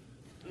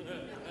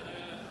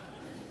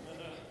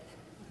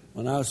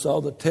when I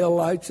saw the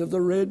taillights of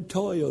the red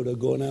Toyota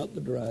going out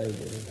the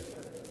driveway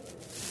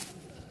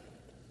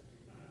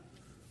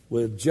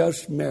with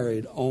 "just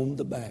married" on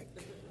the back.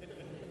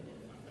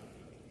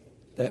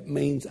 That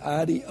means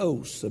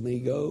adios,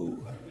 amigo.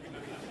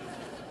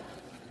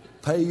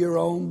 Pay your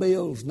own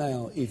bills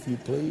now, if you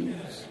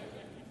please.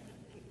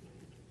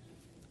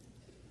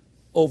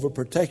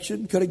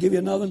 Overprotection. Could I give you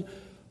another one?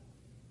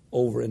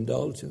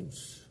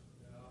 Overindulgence.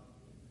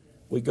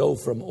 We go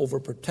from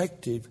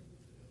overprotective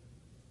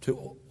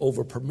to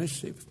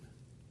overpermissive.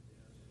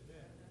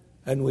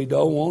 And we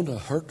don't want to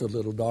hurt the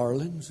little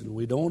darlings, and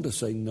we don't want to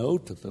say no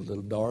to the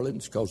little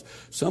darlings, because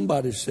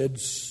somebody said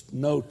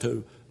no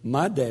to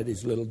my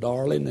daddy's little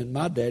darling, and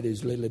my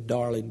daddy's little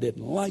darling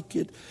didn't like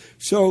it.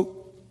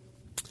 So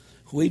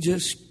we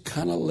just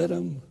kind of let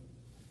them.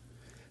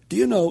 Do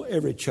you know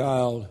every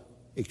child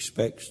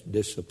expects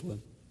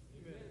discipline?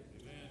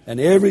 And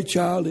every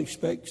child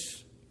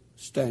expects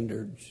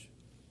standards.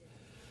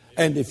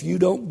 And if you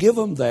don't give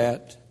them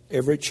that,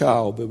 every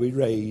child will be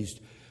raised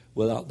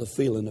without the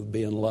feeling of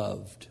being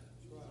loved.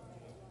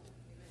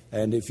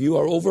 And if you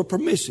are over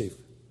permissive,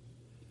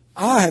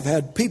 I have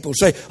had people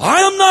say,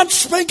 "I am not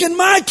spanking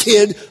my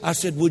kid." I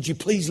said, "Would you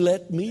please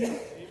let me?"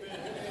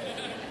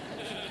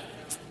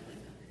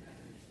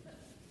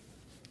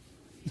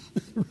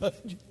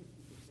 Right.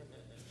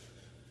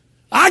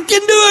 I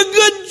can do a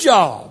good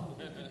job.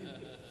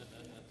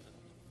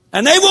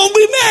 And they won't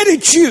be mad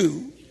at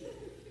you.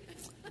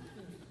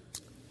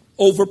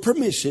 Over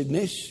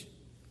permissiveness.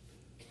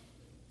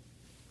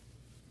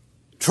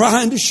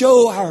 Trying to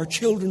show our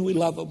children we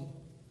love them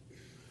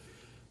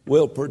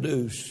will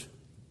produce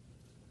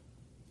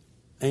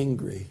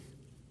angry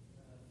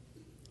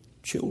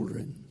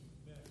children.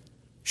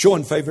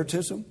 Showing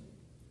favoritism.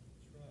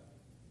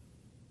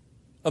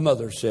 A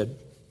mother said,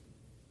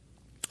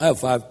 "I have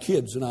 5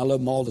 kids and I love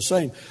them all the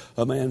same."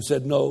 A man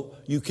said, "No,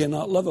 you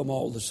cannot love them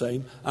all the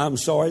same. I'm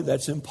sorry,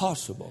 that's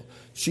impossible."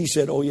 She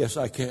said, "Oh, yes,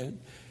 I can."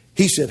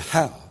 He said,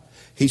 "How?"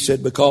 He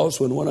said, "Because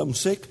when one of them's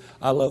sick,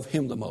 I love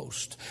him the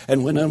most.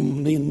 And when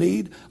I'm in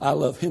need, I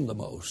love him the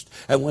most.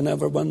 And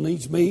whenever one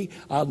needs me,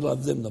 I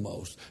love them the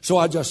most. So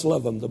I just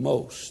love them the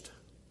most."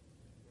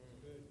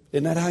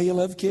 Isn't that how you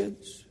love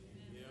kids?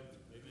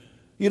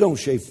 You don't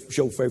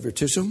show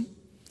favoritism.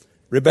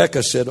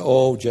 Rebecca said,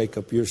 "Oh,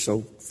 Jacob, you're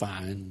so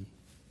fine."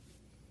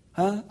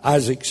 Huh?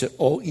 Isaac said,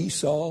 "Oh,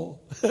 Esau."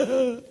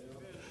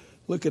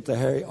 Look at the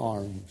hairy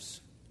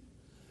arms.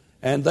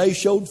 And they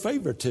showed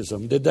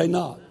favoritism, did they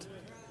not?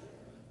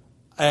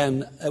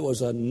 And it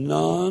was a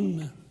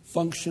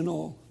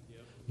non-functional,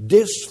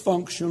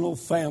 dysfunctional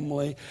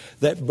family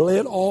that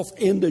bled off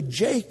into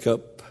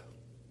Jacob,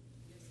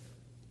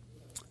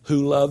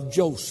 who loved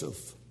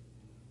Joseph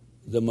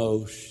the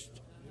most,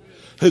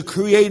 who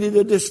created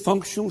a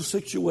dysfunctional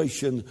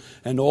situation,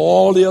 and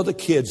all the other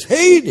kids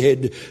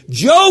hated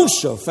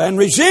Joseph and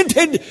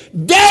resented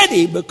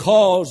Daddy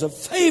because of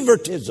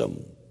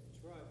favoritism.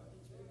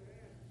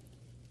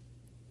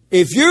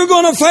 If you're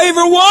going to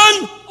favor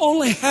one,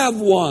 only have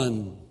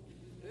one.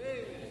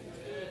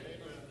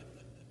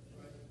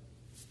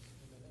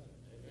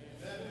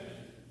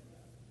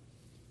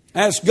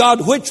 Ask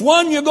God which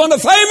one you're going to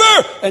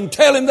favor and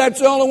tell Him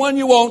that's the only one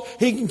you want.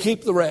 He can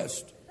keep the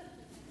rest.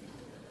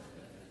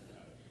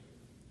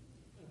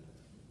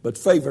 But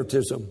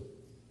favoritism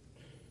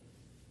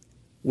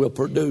will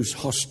produce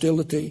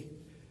hostility,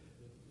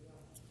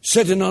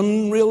 setting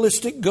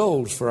unrealistic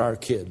goals for our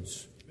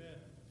kids.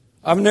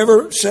 I've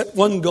never set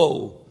one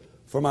goal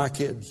for my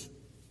kids.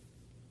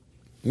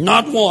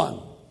 Not one.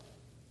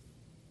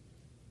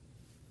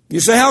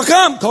 You say, "How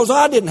come?" Because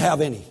I didn't have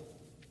any.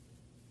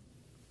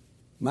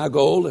 My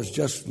goal is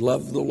just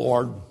love the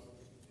Lord,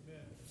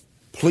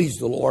 please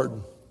the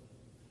Lord,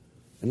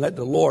 and let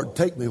the Lord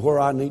take me where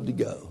I need to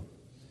go.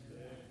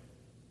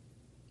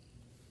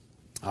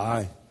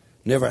 I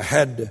never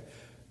had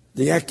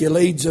the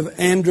accolades of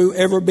Andrew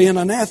ever being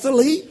an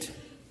athlete.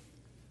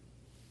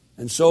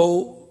 And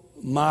so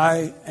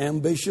my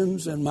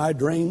ambitions and my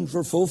dreams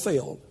were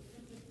fulfilled.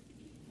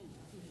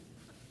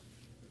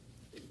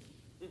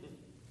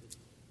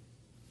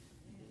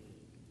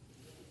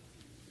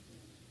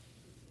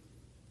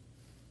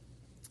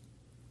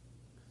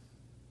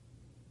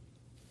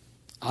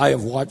 I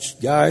have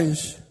watched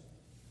guys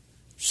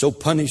so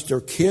punish their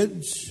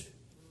kids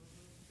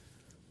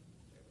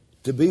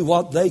to be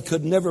what they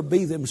could never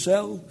be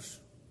themselves.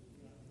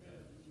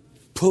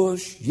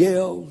 Push,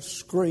 yell,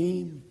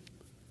 scream.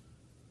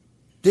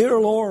 Dear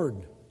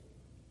Lord,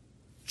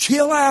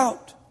 chill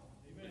out.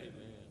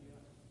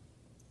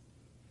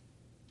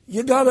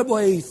 You got to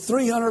weigh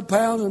 300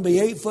 pounds and be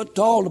 8 foot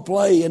tall to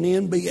play in the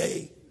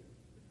NBA.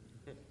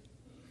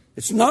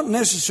 It's not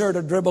necessary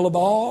to dribble a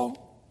ball.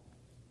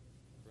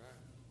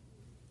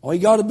 All you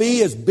got to be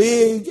is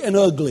big and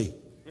ugly.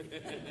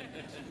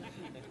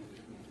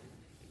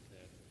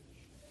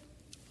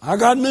 I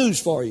got news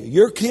for you.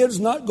 Your kid's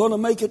not going to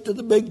make it to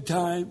the big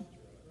time.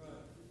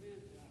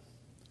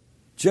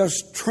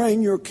 Just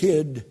train your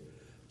kid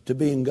to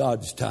be in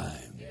God's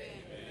time.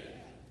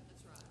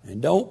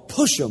 And don't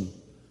push them.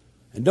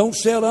 And don't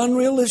set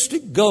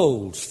unrealistic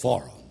goals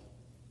for them.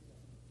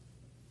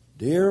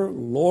 Dear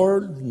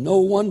Lord, no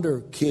wonder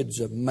kids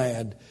are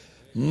mad.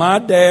 My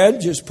dad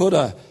just put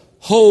a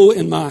hoe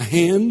in my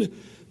hand,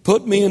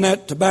 put me in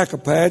that tobacco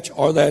patch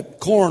or that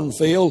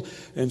cornfield,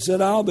 and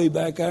said, I'll be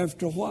back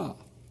after a while.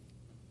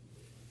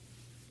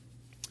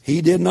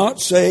 He did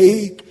not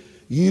say,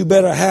 you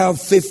better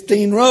have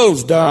 15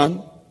 rows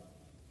done.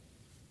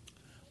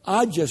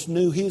 I just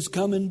knew he was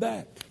coming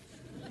back.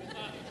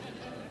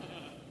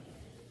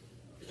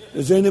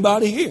 Is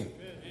anybody here?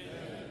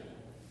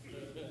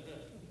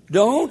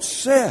 Don't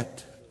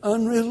set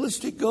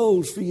unrealistic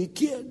goals for your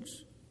kids.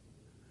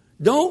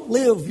 Don't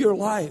live your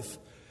life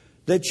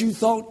that you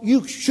thought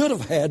you should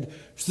have had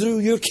through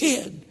your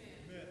kid.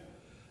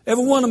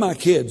 Every one of my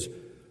kids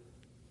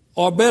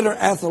are better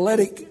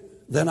athletic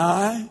than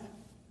I,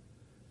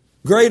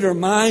 greater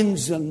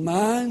minds than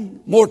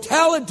mine, more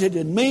talented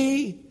than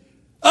me,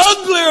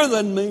 uglier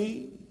than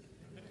me.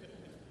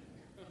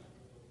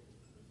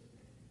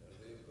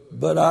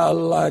 But I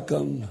like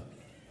them.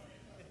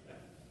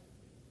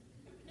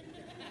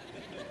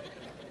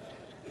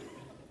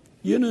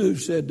 You know who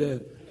said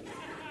that?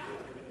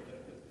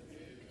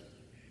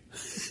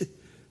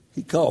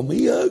 He called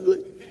me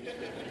ugly.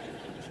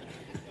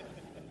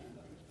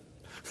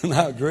 And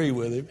I agree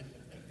with him.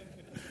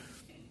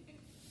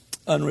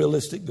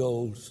 Unrealistic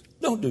goals.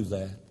 Don't do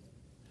that.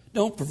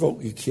 Don't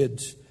provoke your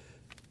kids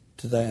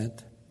to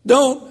that.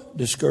 Don't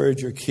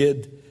discourage your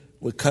kid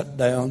with cut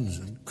downs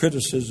and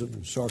criticism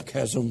and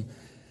sarcasm.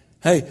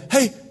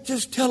 Hey,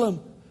 just tell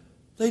them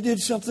they did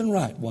something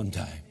right one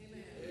time.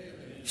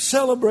 Amen.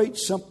 Celebrate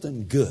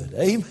something good.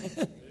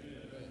 Amen.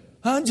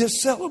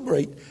 Just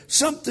celebrate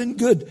something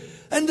good.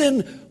 And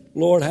then,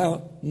 Lord,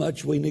 how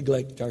much we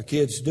neglect our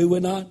kids, do we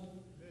not?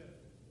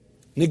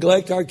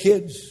 Neglect our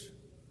kids.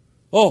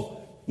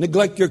 Oh,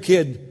 neglect your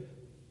kid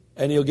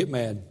and he'll get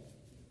mad.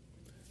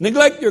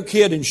 Neglect your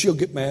kid and she'll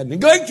get mad.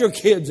 Neglect your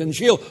kids and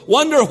she'll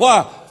wonder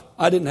why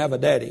I didn't have a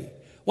daddy.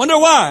 Wonder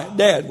why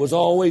Dad was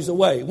always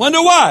away. Wonder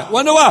why.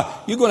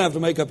 You're going to have to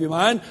make up your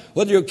mind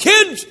whether your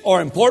kids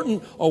are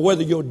important or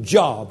whether your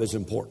job is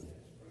important.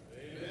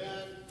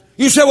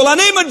 You say, well, I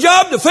need my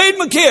job to feed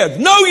my kids.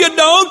 No, you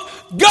don't.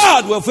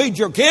 God will feed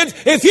your kids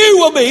if you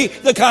will be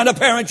the kind of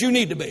parent you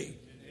need to be.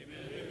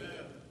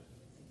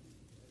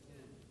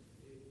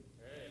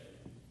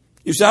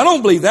 You say, I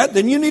don't believe that.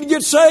 Then you need to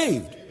get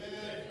saved. It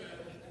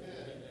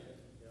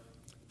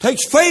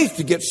takes faith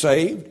to get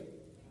saved.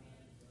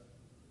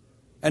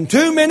 And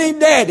too many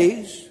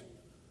daddies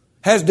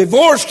has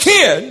divorced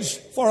kids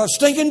for a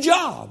stinking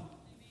job.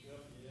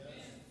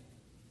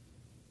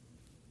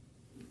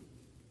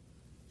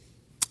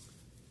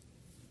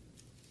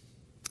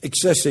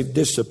 Excessive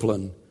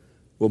discipline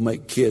will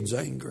make kids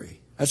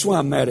angry. That's why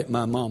I'm mad at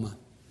my mama.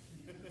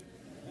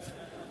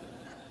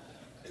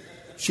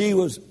 She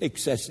was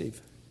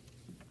excessive.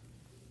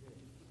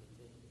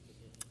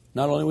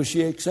 Not only was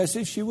she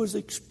excessive, she was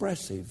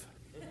expressive.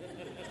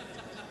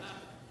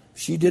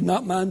 She did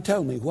not mind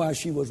telling me why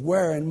she was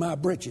wearing my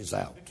britches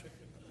out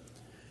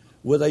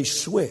with a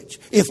switch.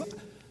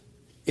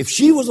 If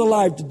she was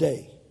alive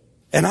today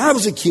and I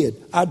was a kid,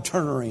 I'd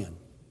turn her in.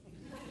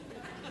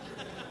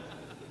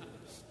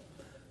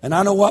 And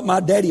I know what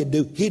my daddy would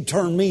do. He'd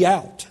turn me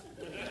out.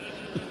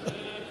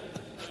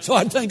 So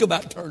I'd think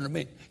about turning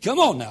me. Come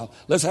on now,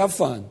 let's have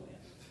fun.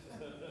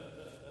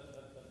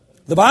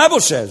 The Bible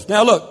says,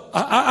 now look,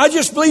 I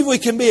just believe we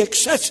can be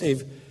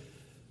excessive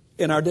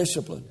in our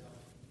discipline.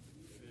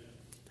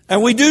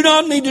 And we do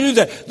not need to do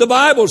that. The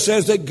Bible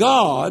says that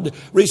God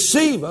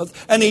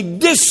receiveth and He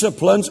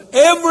disciplines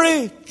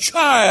every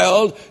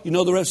child. You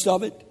know the rest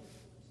of it?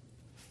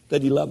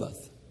 that He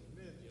loveth.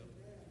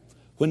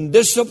 When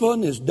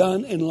discipline is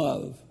done in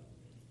love.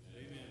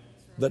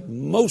 But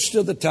most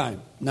of the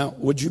time, now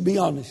would you be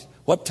honest?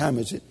 What time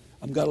is it?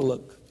 I've got to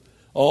look.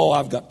 Oh,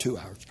 I've got 2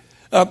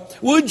 hours.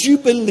 Would you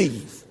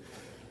believe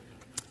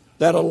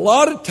that a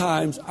lot of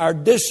times our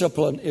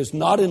discipline is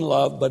not in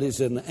love, but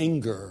is in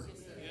anger?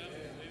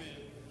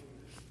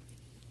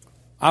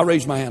 I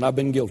raise my hand. I've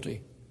been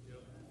guilty.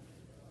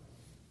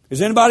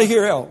 Is anybody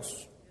here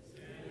else?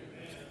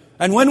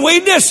 And when we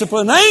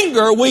discipline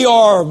anger, we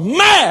are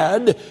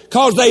mad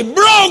because they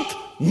broke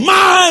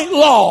my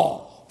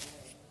law.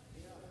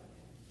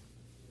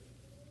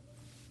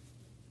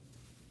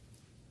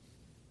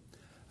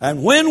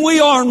 And when we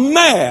are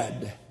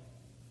mad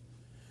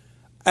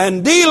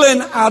and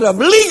dealing out of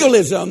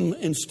legalism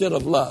instead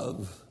of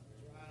love,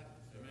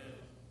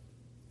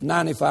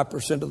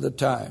 95% of the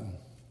time,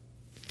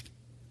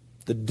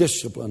 the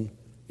discipline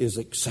is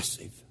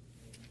excessive.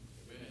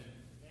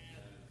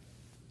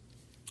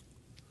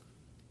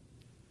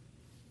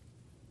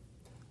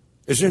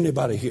 Is there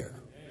anybody here?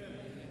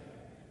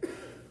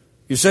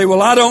 You say,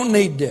 well, I don't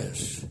need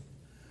this.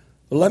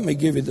 Well, let me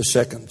give you the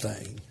second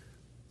thing.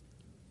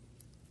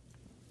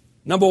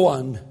 Number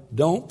one,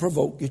 don't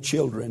provoke your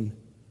children.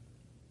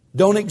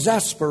 Don't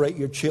exasperate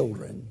your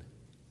children,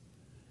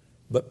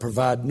 but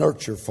provide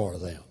nurture for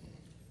them.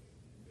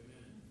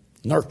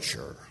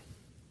 Nurture.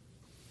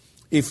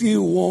 If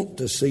you want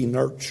to see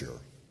nurture,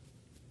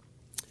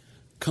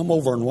 come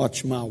over and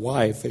watch my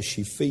wife as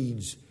she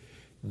feeds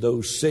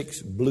those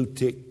 6 blue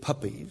tick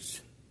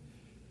puppies.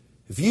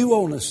 If you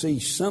want to see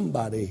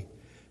somebody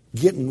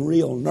getting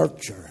real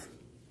nurture,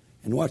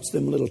 and watch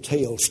them little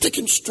tails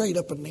sticking straight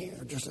up in the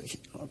air, just like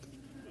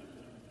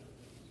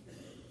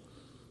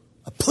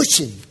a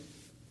pushing.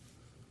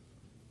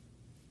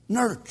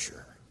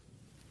 Nurture.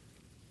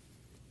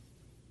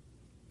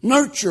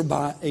 Nurture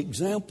by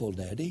example,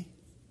 Daddy.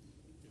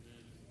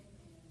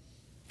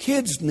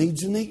 Kids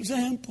needs an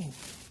example.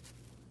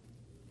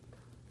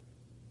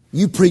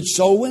 You preach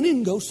soul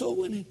winning, go soul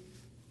winning.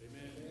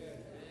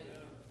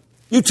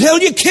 You tell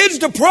your kids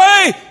to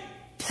pray,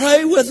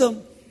 pray with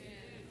them.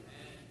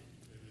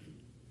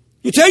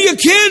 You tell your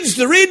kids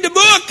to read the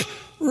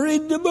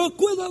book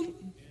with them.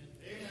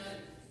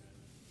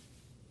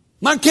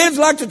 My kids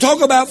like to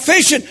talk about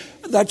fishing.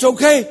 That's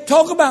okay.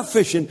 Talk about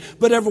fishing.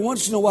 But every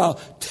once in a while,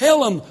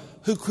 tell them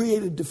who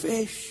created the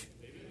fish.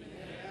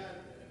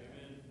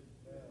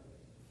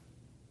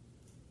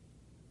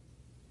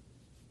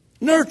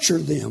 Nurture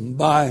them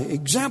by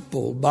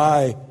example,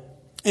 by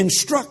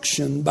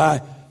instruction,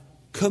 by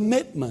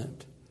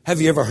commitment.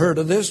 Have you ever heard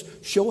of this?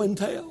 Show and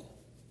tell.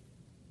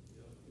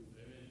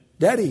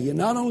 Daddy, you're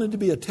not only to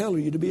be a teller,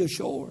 you're to be a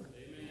shower.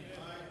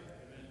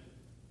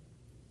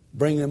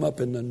 Bring them up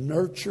in the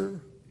nurture.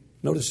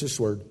 Notice this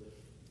word,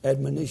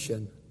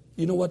 admonition.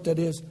 You know what that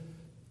is?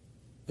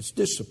 It's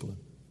discipline.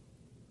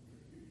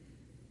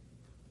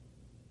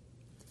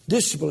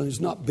 Discipline is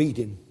not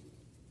beating.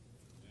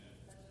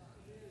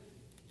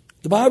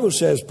 The Bible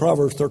says,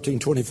 Proverbs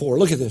 13:24,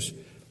 look at this.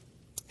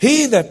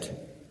 He that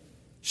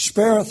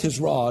spareth his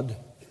rod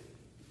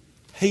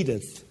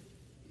hateth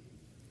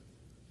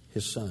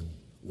his son.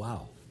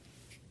 Wow.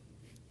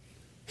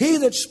 He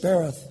that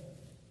spareth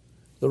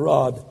the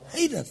rod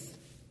hateth.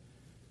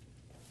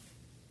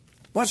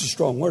 Well, that's a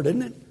strong word,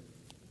 isn't it?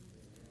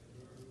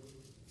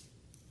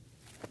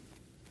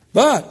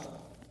 But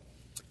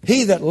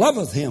he that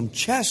loveth him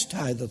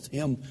chastiseth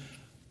him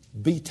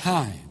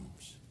betimes.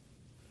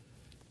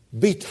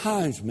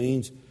 Betimes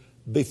means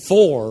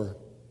before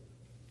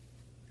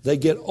they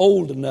get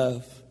old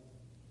enough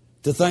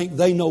to think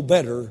they know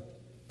better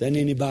than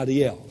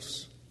anybody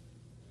else.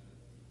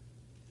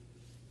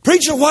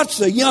 Preacher, what's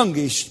the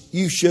youngest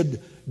you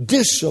should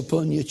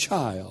discipline your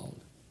child?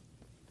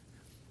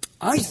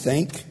 I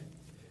think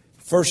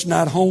first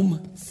night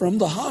home from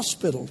the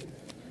hospital.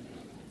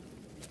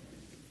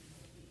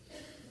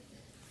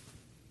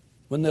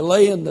 When they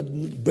lay in the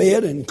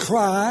bed and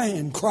cry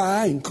and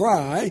cry and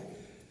cry,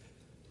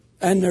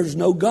 and there's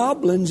no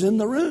goblins in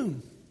the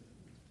room.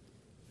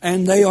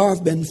 And they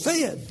have been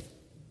fed.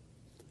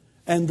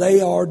 And they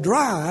are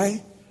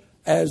dry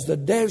as the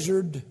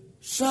desert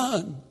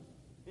sun.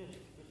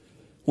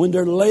 When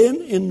they're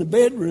laying in the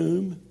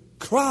bedroom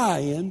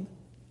crying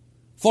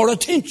for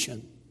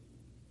attention.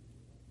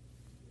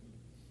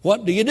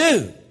 What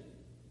do?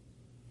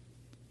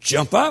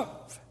 Jump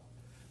up.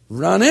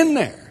 Run in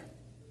there.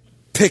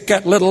 Pick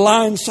that little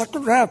lion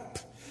sucker up.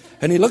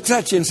 And he looks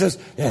at you and says,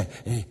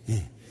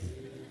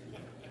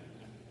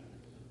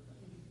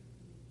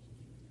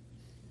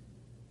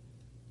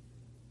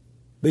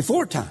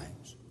 Before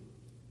times.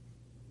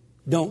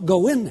 Don't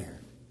go in there.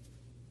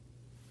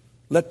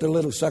 Let the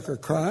little sucker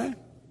cry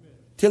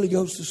till he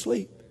goes to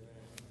sleep.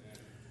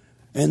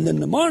 And then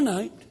tomorrow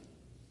night,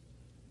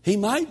 he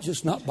might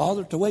just not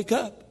bother to wake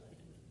up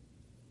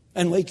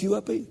and wake you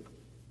up either.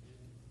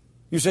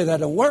 You say that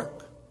don't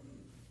work.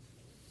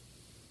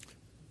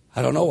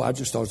 I don't know. I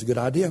just thought it was a good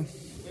idea.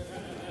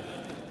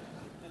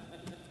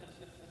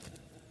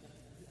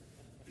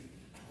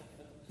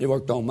 It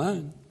worked on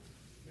mine.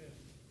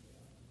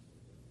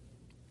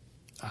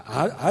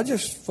 I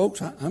just,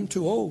 folks, I'm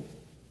too old.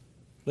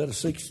 Let a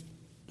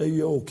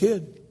 60-year-old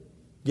kid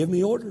give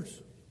me orders.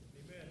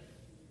 Amen.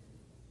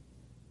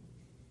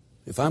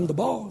 If I'm the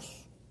boss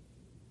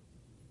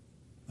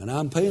and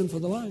I'm paying for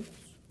the lights,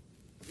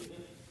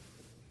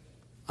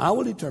 I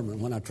will determine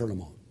when I turn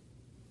them on.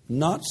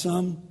 Not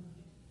some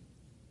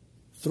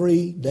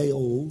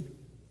 3-day-old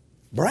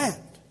brat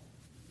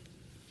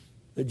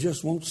that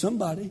just wants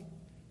somebody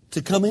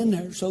to come in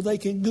there so they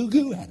can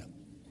goo-goo at them.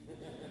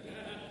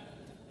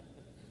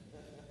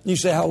 You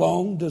say, how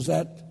long does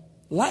that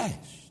last?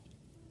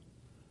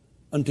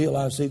 Until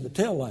I see the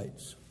tail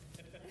lights.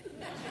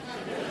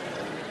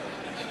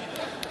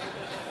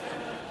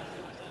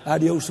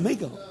 Adios,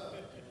 amigo.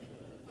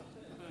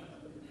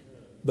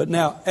 But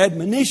now,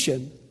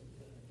 admonition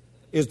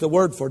is the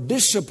word for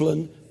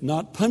discipline,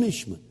 not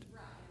punishment.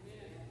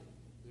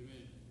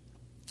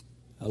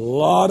 A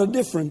lot of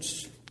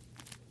difference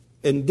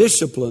in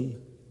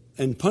discipline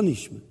and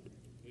punishment.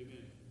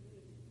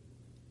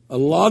 A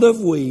lot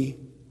of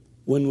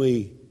when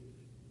we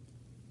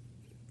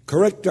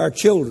correct our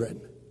children,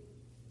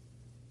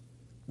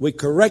 we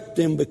correct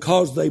them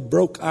because they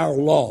broke our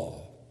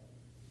law.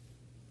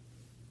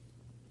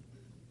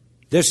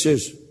 This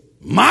is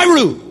my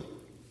rule.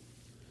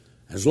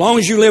 As long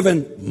as you live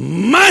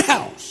in my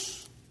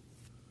house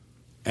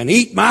and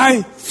eat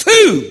my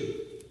food,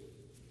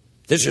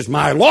 this is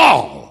my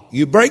law.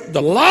 You break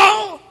the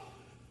law,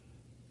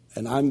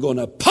 and I'm going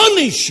to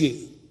punish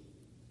you.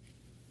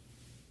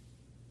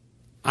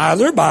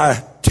 Either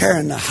by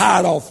tearing the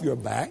hide off your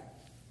back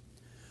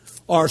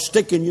or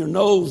sticking your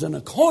nose in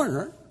a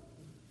corner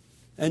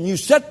and you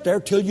sit there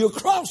till you're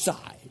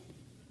cross-eyed.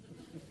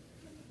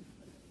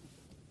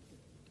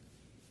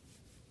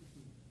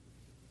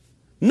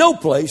 No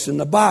place in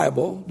the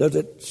Bible does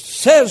it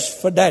says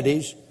for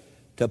daddies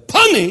to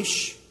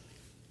punish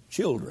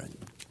children.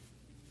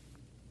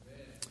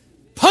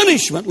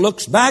 Punishment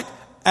looks back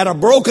at a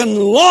broken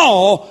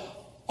law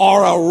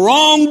or a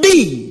wrong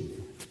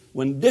deed.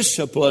 When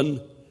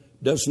discipline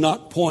does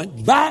not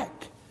point back,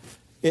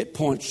 it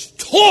points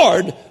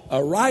toward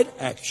a right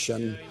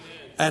action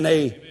and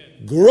a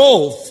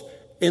growth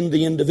in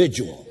the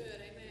individual.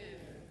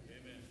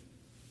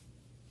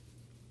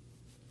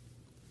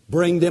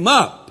 Bring them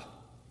up.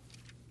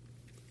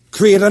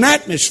 Create an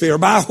atmosphere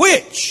by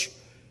which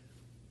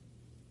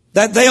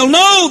that they'll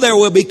know there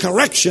will be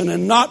correction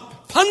and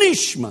not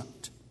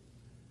punishment.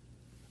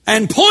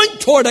 And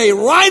point toward a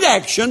right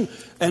action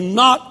and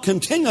not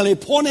continually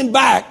pointing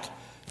back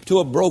to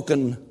a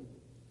broken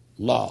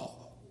law.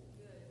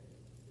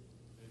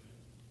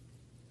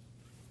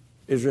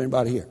 Is there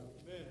anybody here?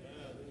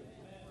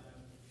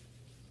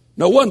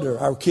 No wonder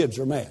our kids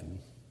are mad.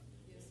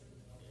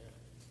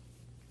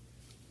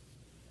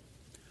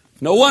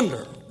 No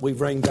wonder we've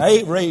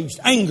raised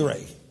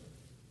angry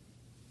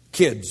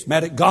kids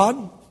mad at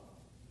God.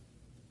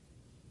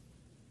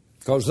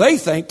 Because they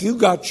think you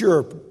got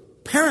your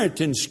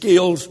parenting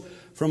skills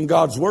from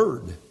God's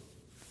Word.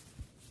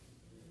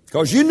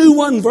 Because you knew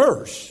one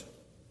verse.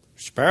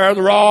 Spare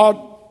the rod,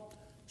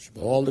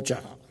 spoil the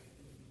child.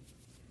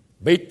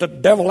 Beat the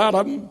devil out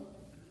of them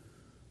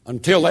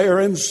until they are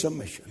in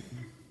submission.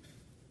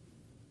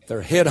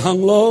 Their head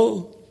hung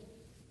low,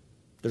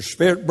 their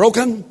spirit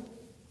broken.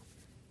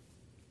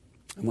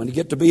 And when you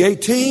get to be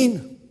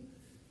 18,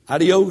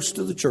 adios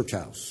to the church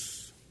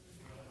house.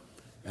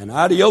 And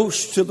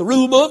adios to the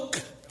rule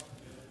book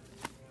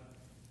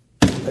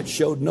that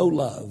showed no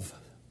love.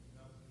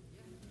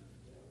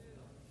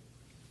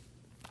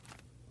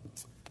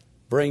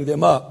 Bring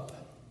them up.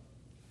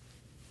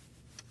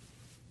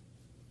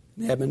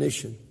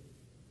 Admonition.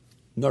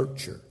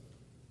 Nurture.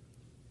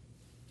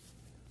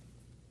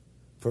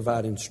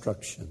 Provide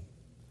instruction.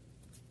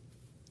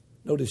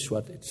 Notice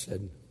what it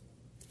said.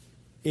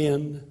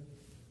 In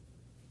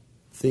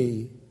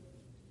the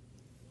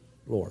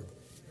Lord.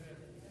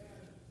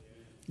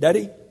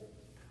 Daddy,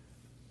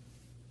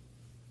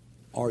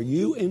 are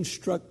you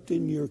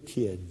instructing your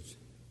kids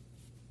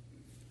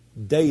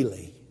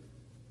daily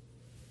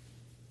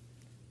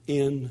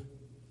in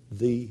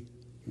the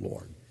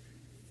Lord?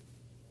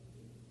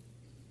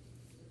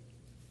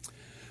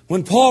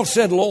 When Paul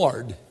said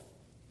Lord,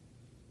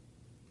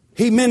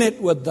 he meant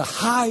it with the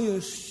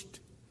highest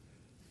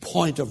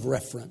point of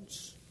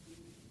reference.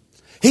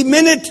 He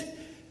meant it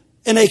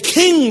in a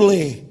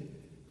kingly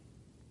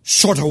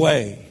sort of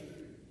way.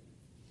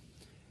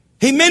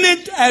 He meant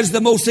it as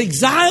the most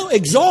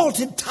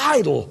exalted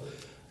title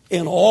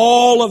in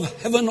all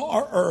of heaven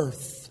or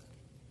earth.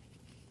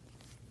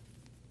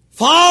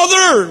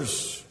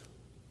 Fathers,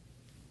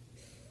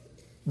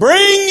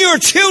 bring your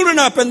children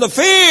up in the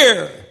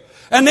fear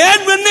and the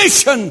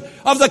admonition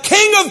of the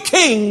King of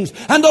Kings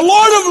and the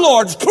Lord of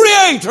Lords,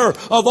 Creator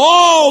of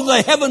all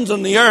the heavens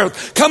and the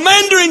earth,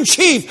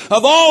 Commander-in-Chief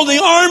of all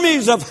the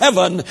armies of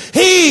heaven,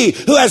 He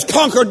who has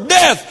conquered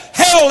death,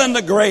 hell, and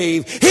the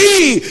grave,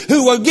 He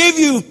who will give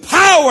you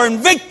power and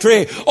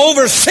victory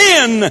over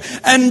sin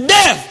and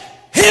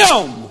death,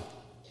 Him.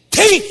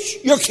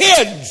 Teach your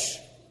kids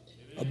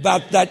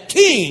about that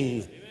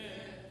King,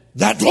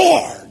 that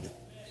Lord.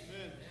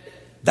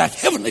 that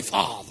Heavenly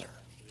Father.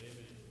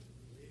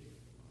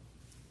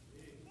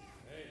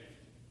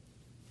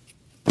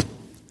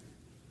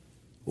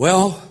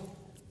 Well,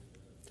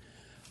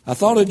 I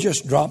thought I'd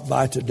just drop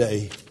by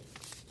today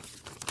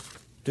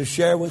to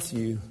share with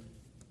you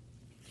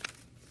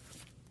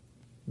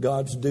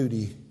God's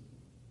duty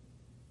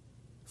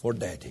for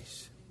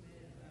daddies.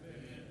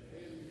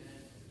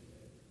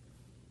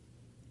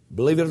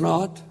 Believe it or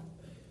not,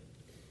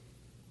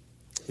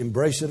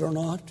 embrace it or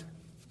not,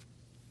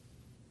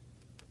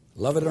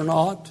 love it or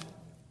not,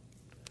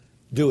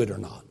 do it or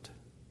not.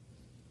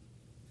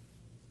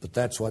 But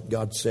that's what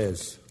God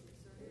says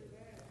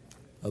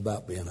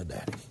about being a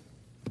daddy.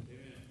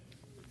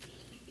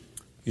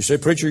 You say,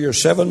 preacher, you're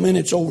 7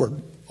 minutes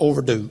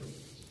overdue.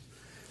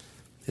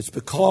 It's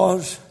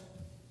because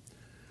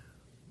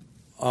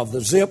of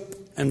the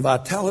zip and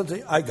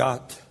vitality I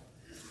got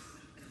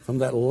from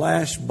that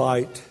last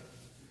bite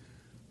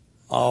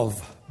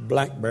of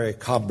blackberry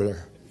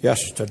cobbler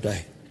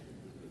yesterday.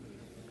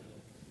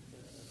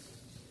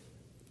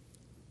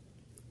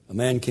 A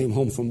man came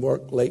home from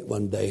work late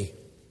one day.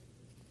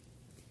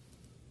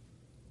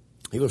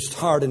 He was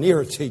tired and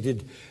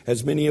irritated,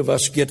 as many of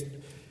us get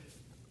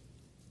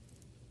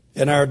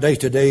in our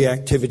day-to-day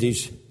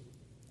activities. He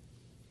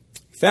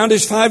found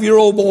his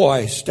 5-year-old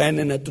boy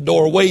standing at the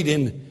door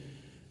waiting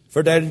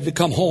for Daddy to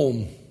come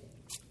home.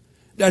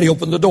 Daddy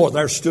opened the door.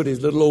 There stood his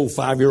little old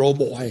 5-year-old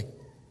boy.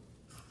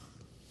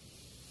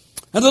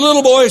 And the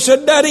little boy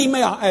said, Daddy,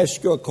 may I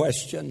ask you a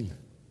question?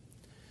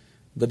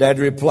 The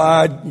daddy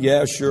replied,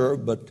 yeah, sure,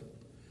 but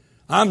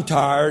I'm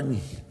tired.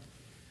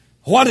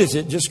 What is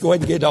it? Just go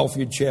ahead and get it off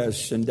your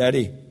chest. And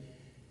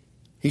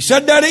he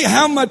said, Daddy,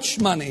 how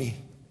much money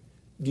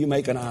do you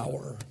make an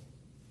hour?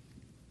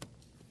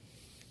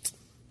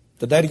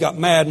 The daddy got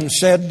mad and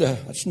said,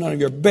 that's none of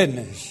your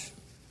business.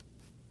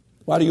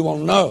 Why do you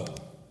want to know?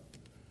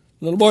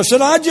 The little boy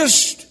said, I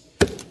just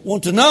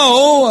want to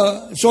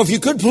know. So if you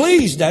could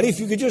please, Daddy, if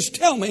you could just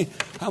tell me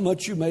how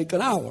much you make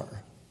an hour.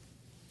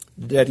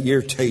 Daddy,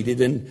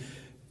 irritated and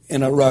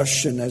in a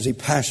rush, and as he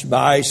passed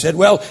by, he said,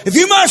 well, if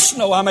you must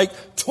know, I make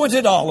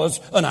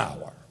 $20 an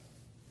hour.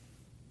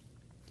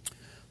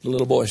 The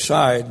little boy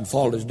sighed and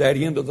followed his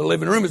daddy into the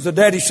living room. As the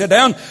daddy sat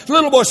down, the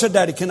little boy said,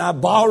 Daddy, can I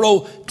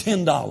borrow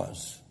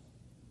 $10?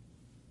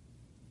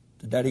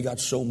 The daddy got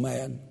so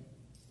mad,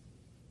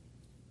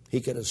 he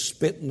could have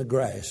spit in the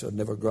grass or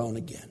never grown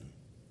again.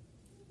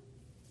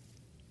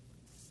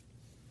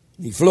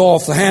 He flew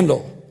off the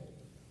handle.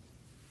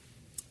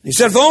 He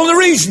said, the only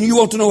reason you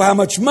want to know how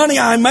much money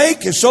I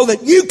make is so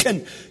that you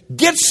can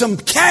get some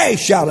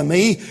cash out of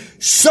me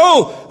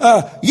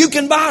so you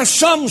can buy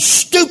some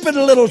stupid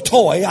little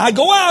toy. I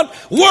go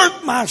out,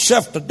 work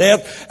myself to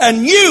death,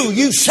 and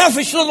you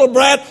selfish little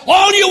brat,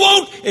 all you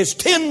want is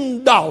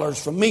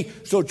 $10 from me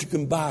so that you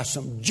can buy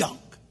some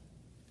junk.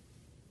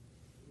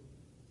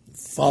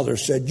 Father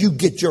said, you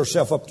get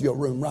yourself up to your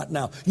room right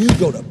now. You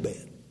go to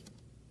bed.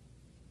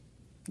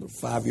 The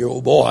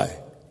 5-year-old boy,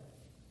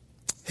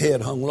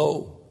 head hung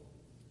low,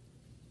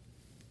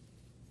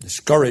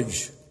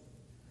 discouraged,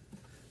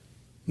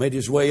 made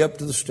his way up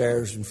to the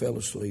stairs and fell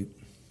asleep.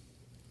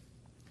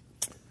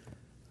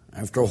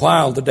 After a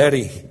while, the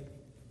daddy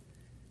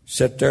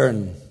sat there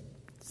and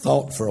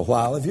thought for a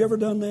while. Have you ever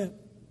done that?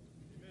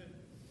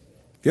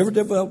 Have you ever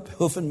developed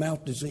hoof and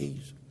mouth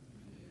disease?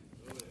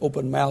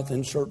 Open mouth,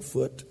 insert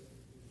foot.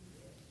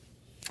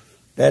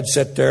 Dad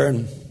sat there,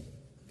 and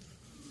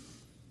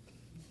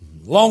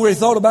the longer he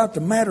thought about,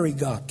 the madder he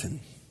got. And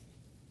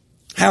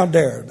how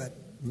dare that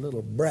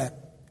little brat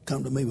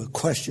come to me with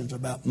questions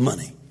about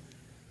money?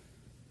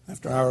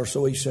 After an hour or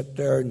so, he sat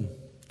there and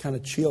kind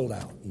of chilled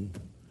out. And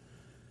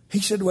he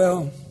said,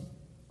 well,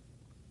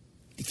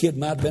 the kid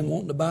might have been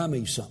wanting to buy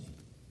me something.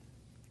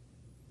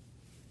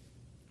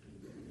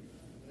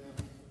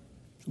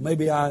 So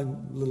maybe I'm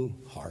a little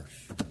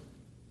harsh.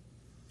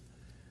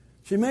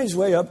 So he made his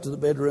way up to the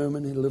bedroom,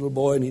 and the little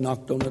boy, and he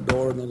knocked on the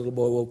door, and the little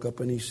boy woke up,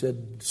 and he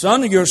said,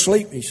 son, you're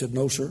asleep? He said,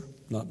 no, sir,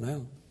 not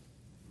now.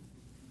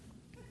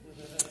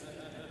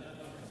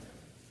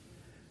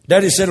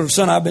 Daddy said, well,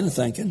 son, I've been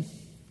thinking.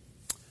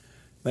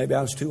 Maybe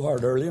I was too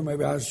hard earlier.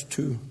 Maybe I was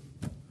too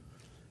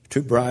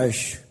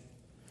brash. He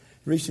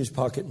reached in his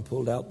pocket and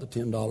pulled out the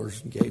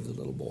 $10 and gave the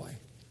little boy.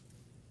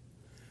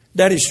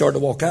 Daddy started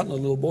to walk out, and the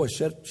little boy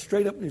sat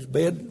straight up in his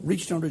bed,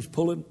 reached under his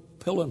pillow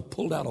and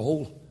pulled out a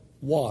whole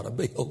wad of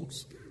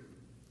bills.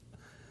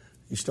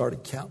 He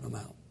started counting them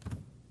out.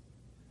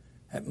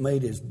 That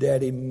made his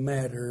daddy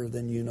madder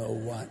than you know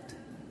what.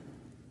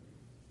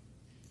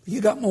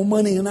 You got more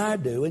money than I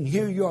do, and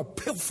here you're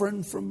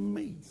pilfering from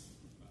me.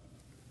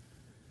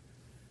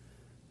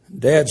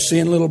 Dad,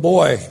 seeing little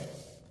boy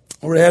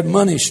already had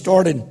money,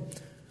 started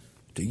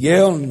to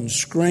yell and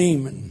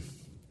scream. And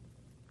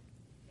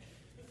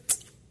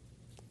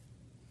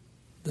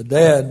the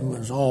dad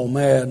was all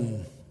mad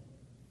and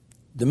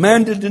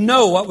demanded to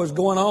know what was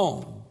going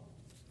on.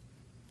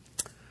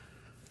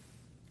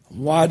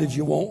 Why did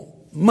you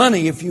want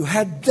money if you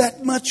had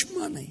that much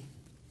money?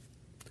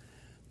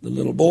 The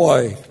little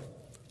boy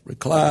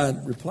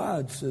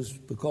replied, says,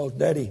 because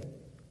Daddy,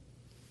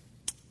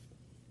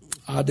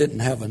 I didn't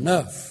have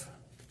enough,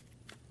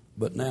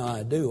 but now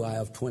I do. I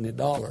have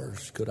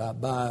 $20. Could I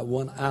buy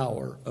 1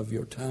 hour of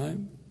your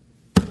time?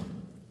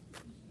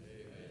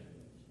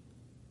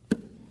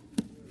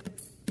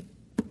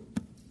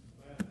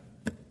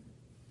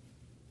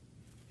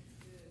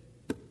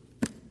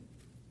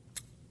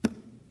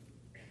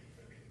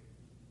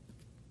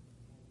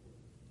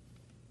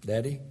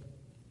 Daddy,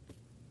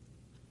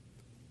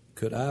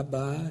 could I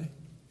buy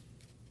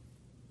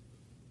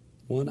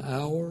 1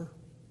 hour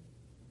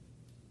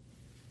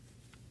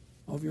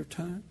of your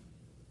time?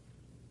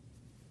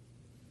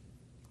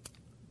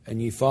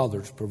 And ye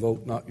fathers,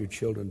 provoke not your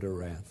children to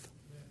wrath,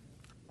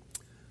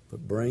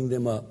 but bring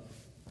them up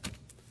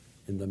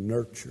in the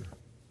nurture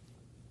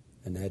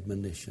and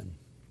admonition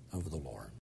of the Lord.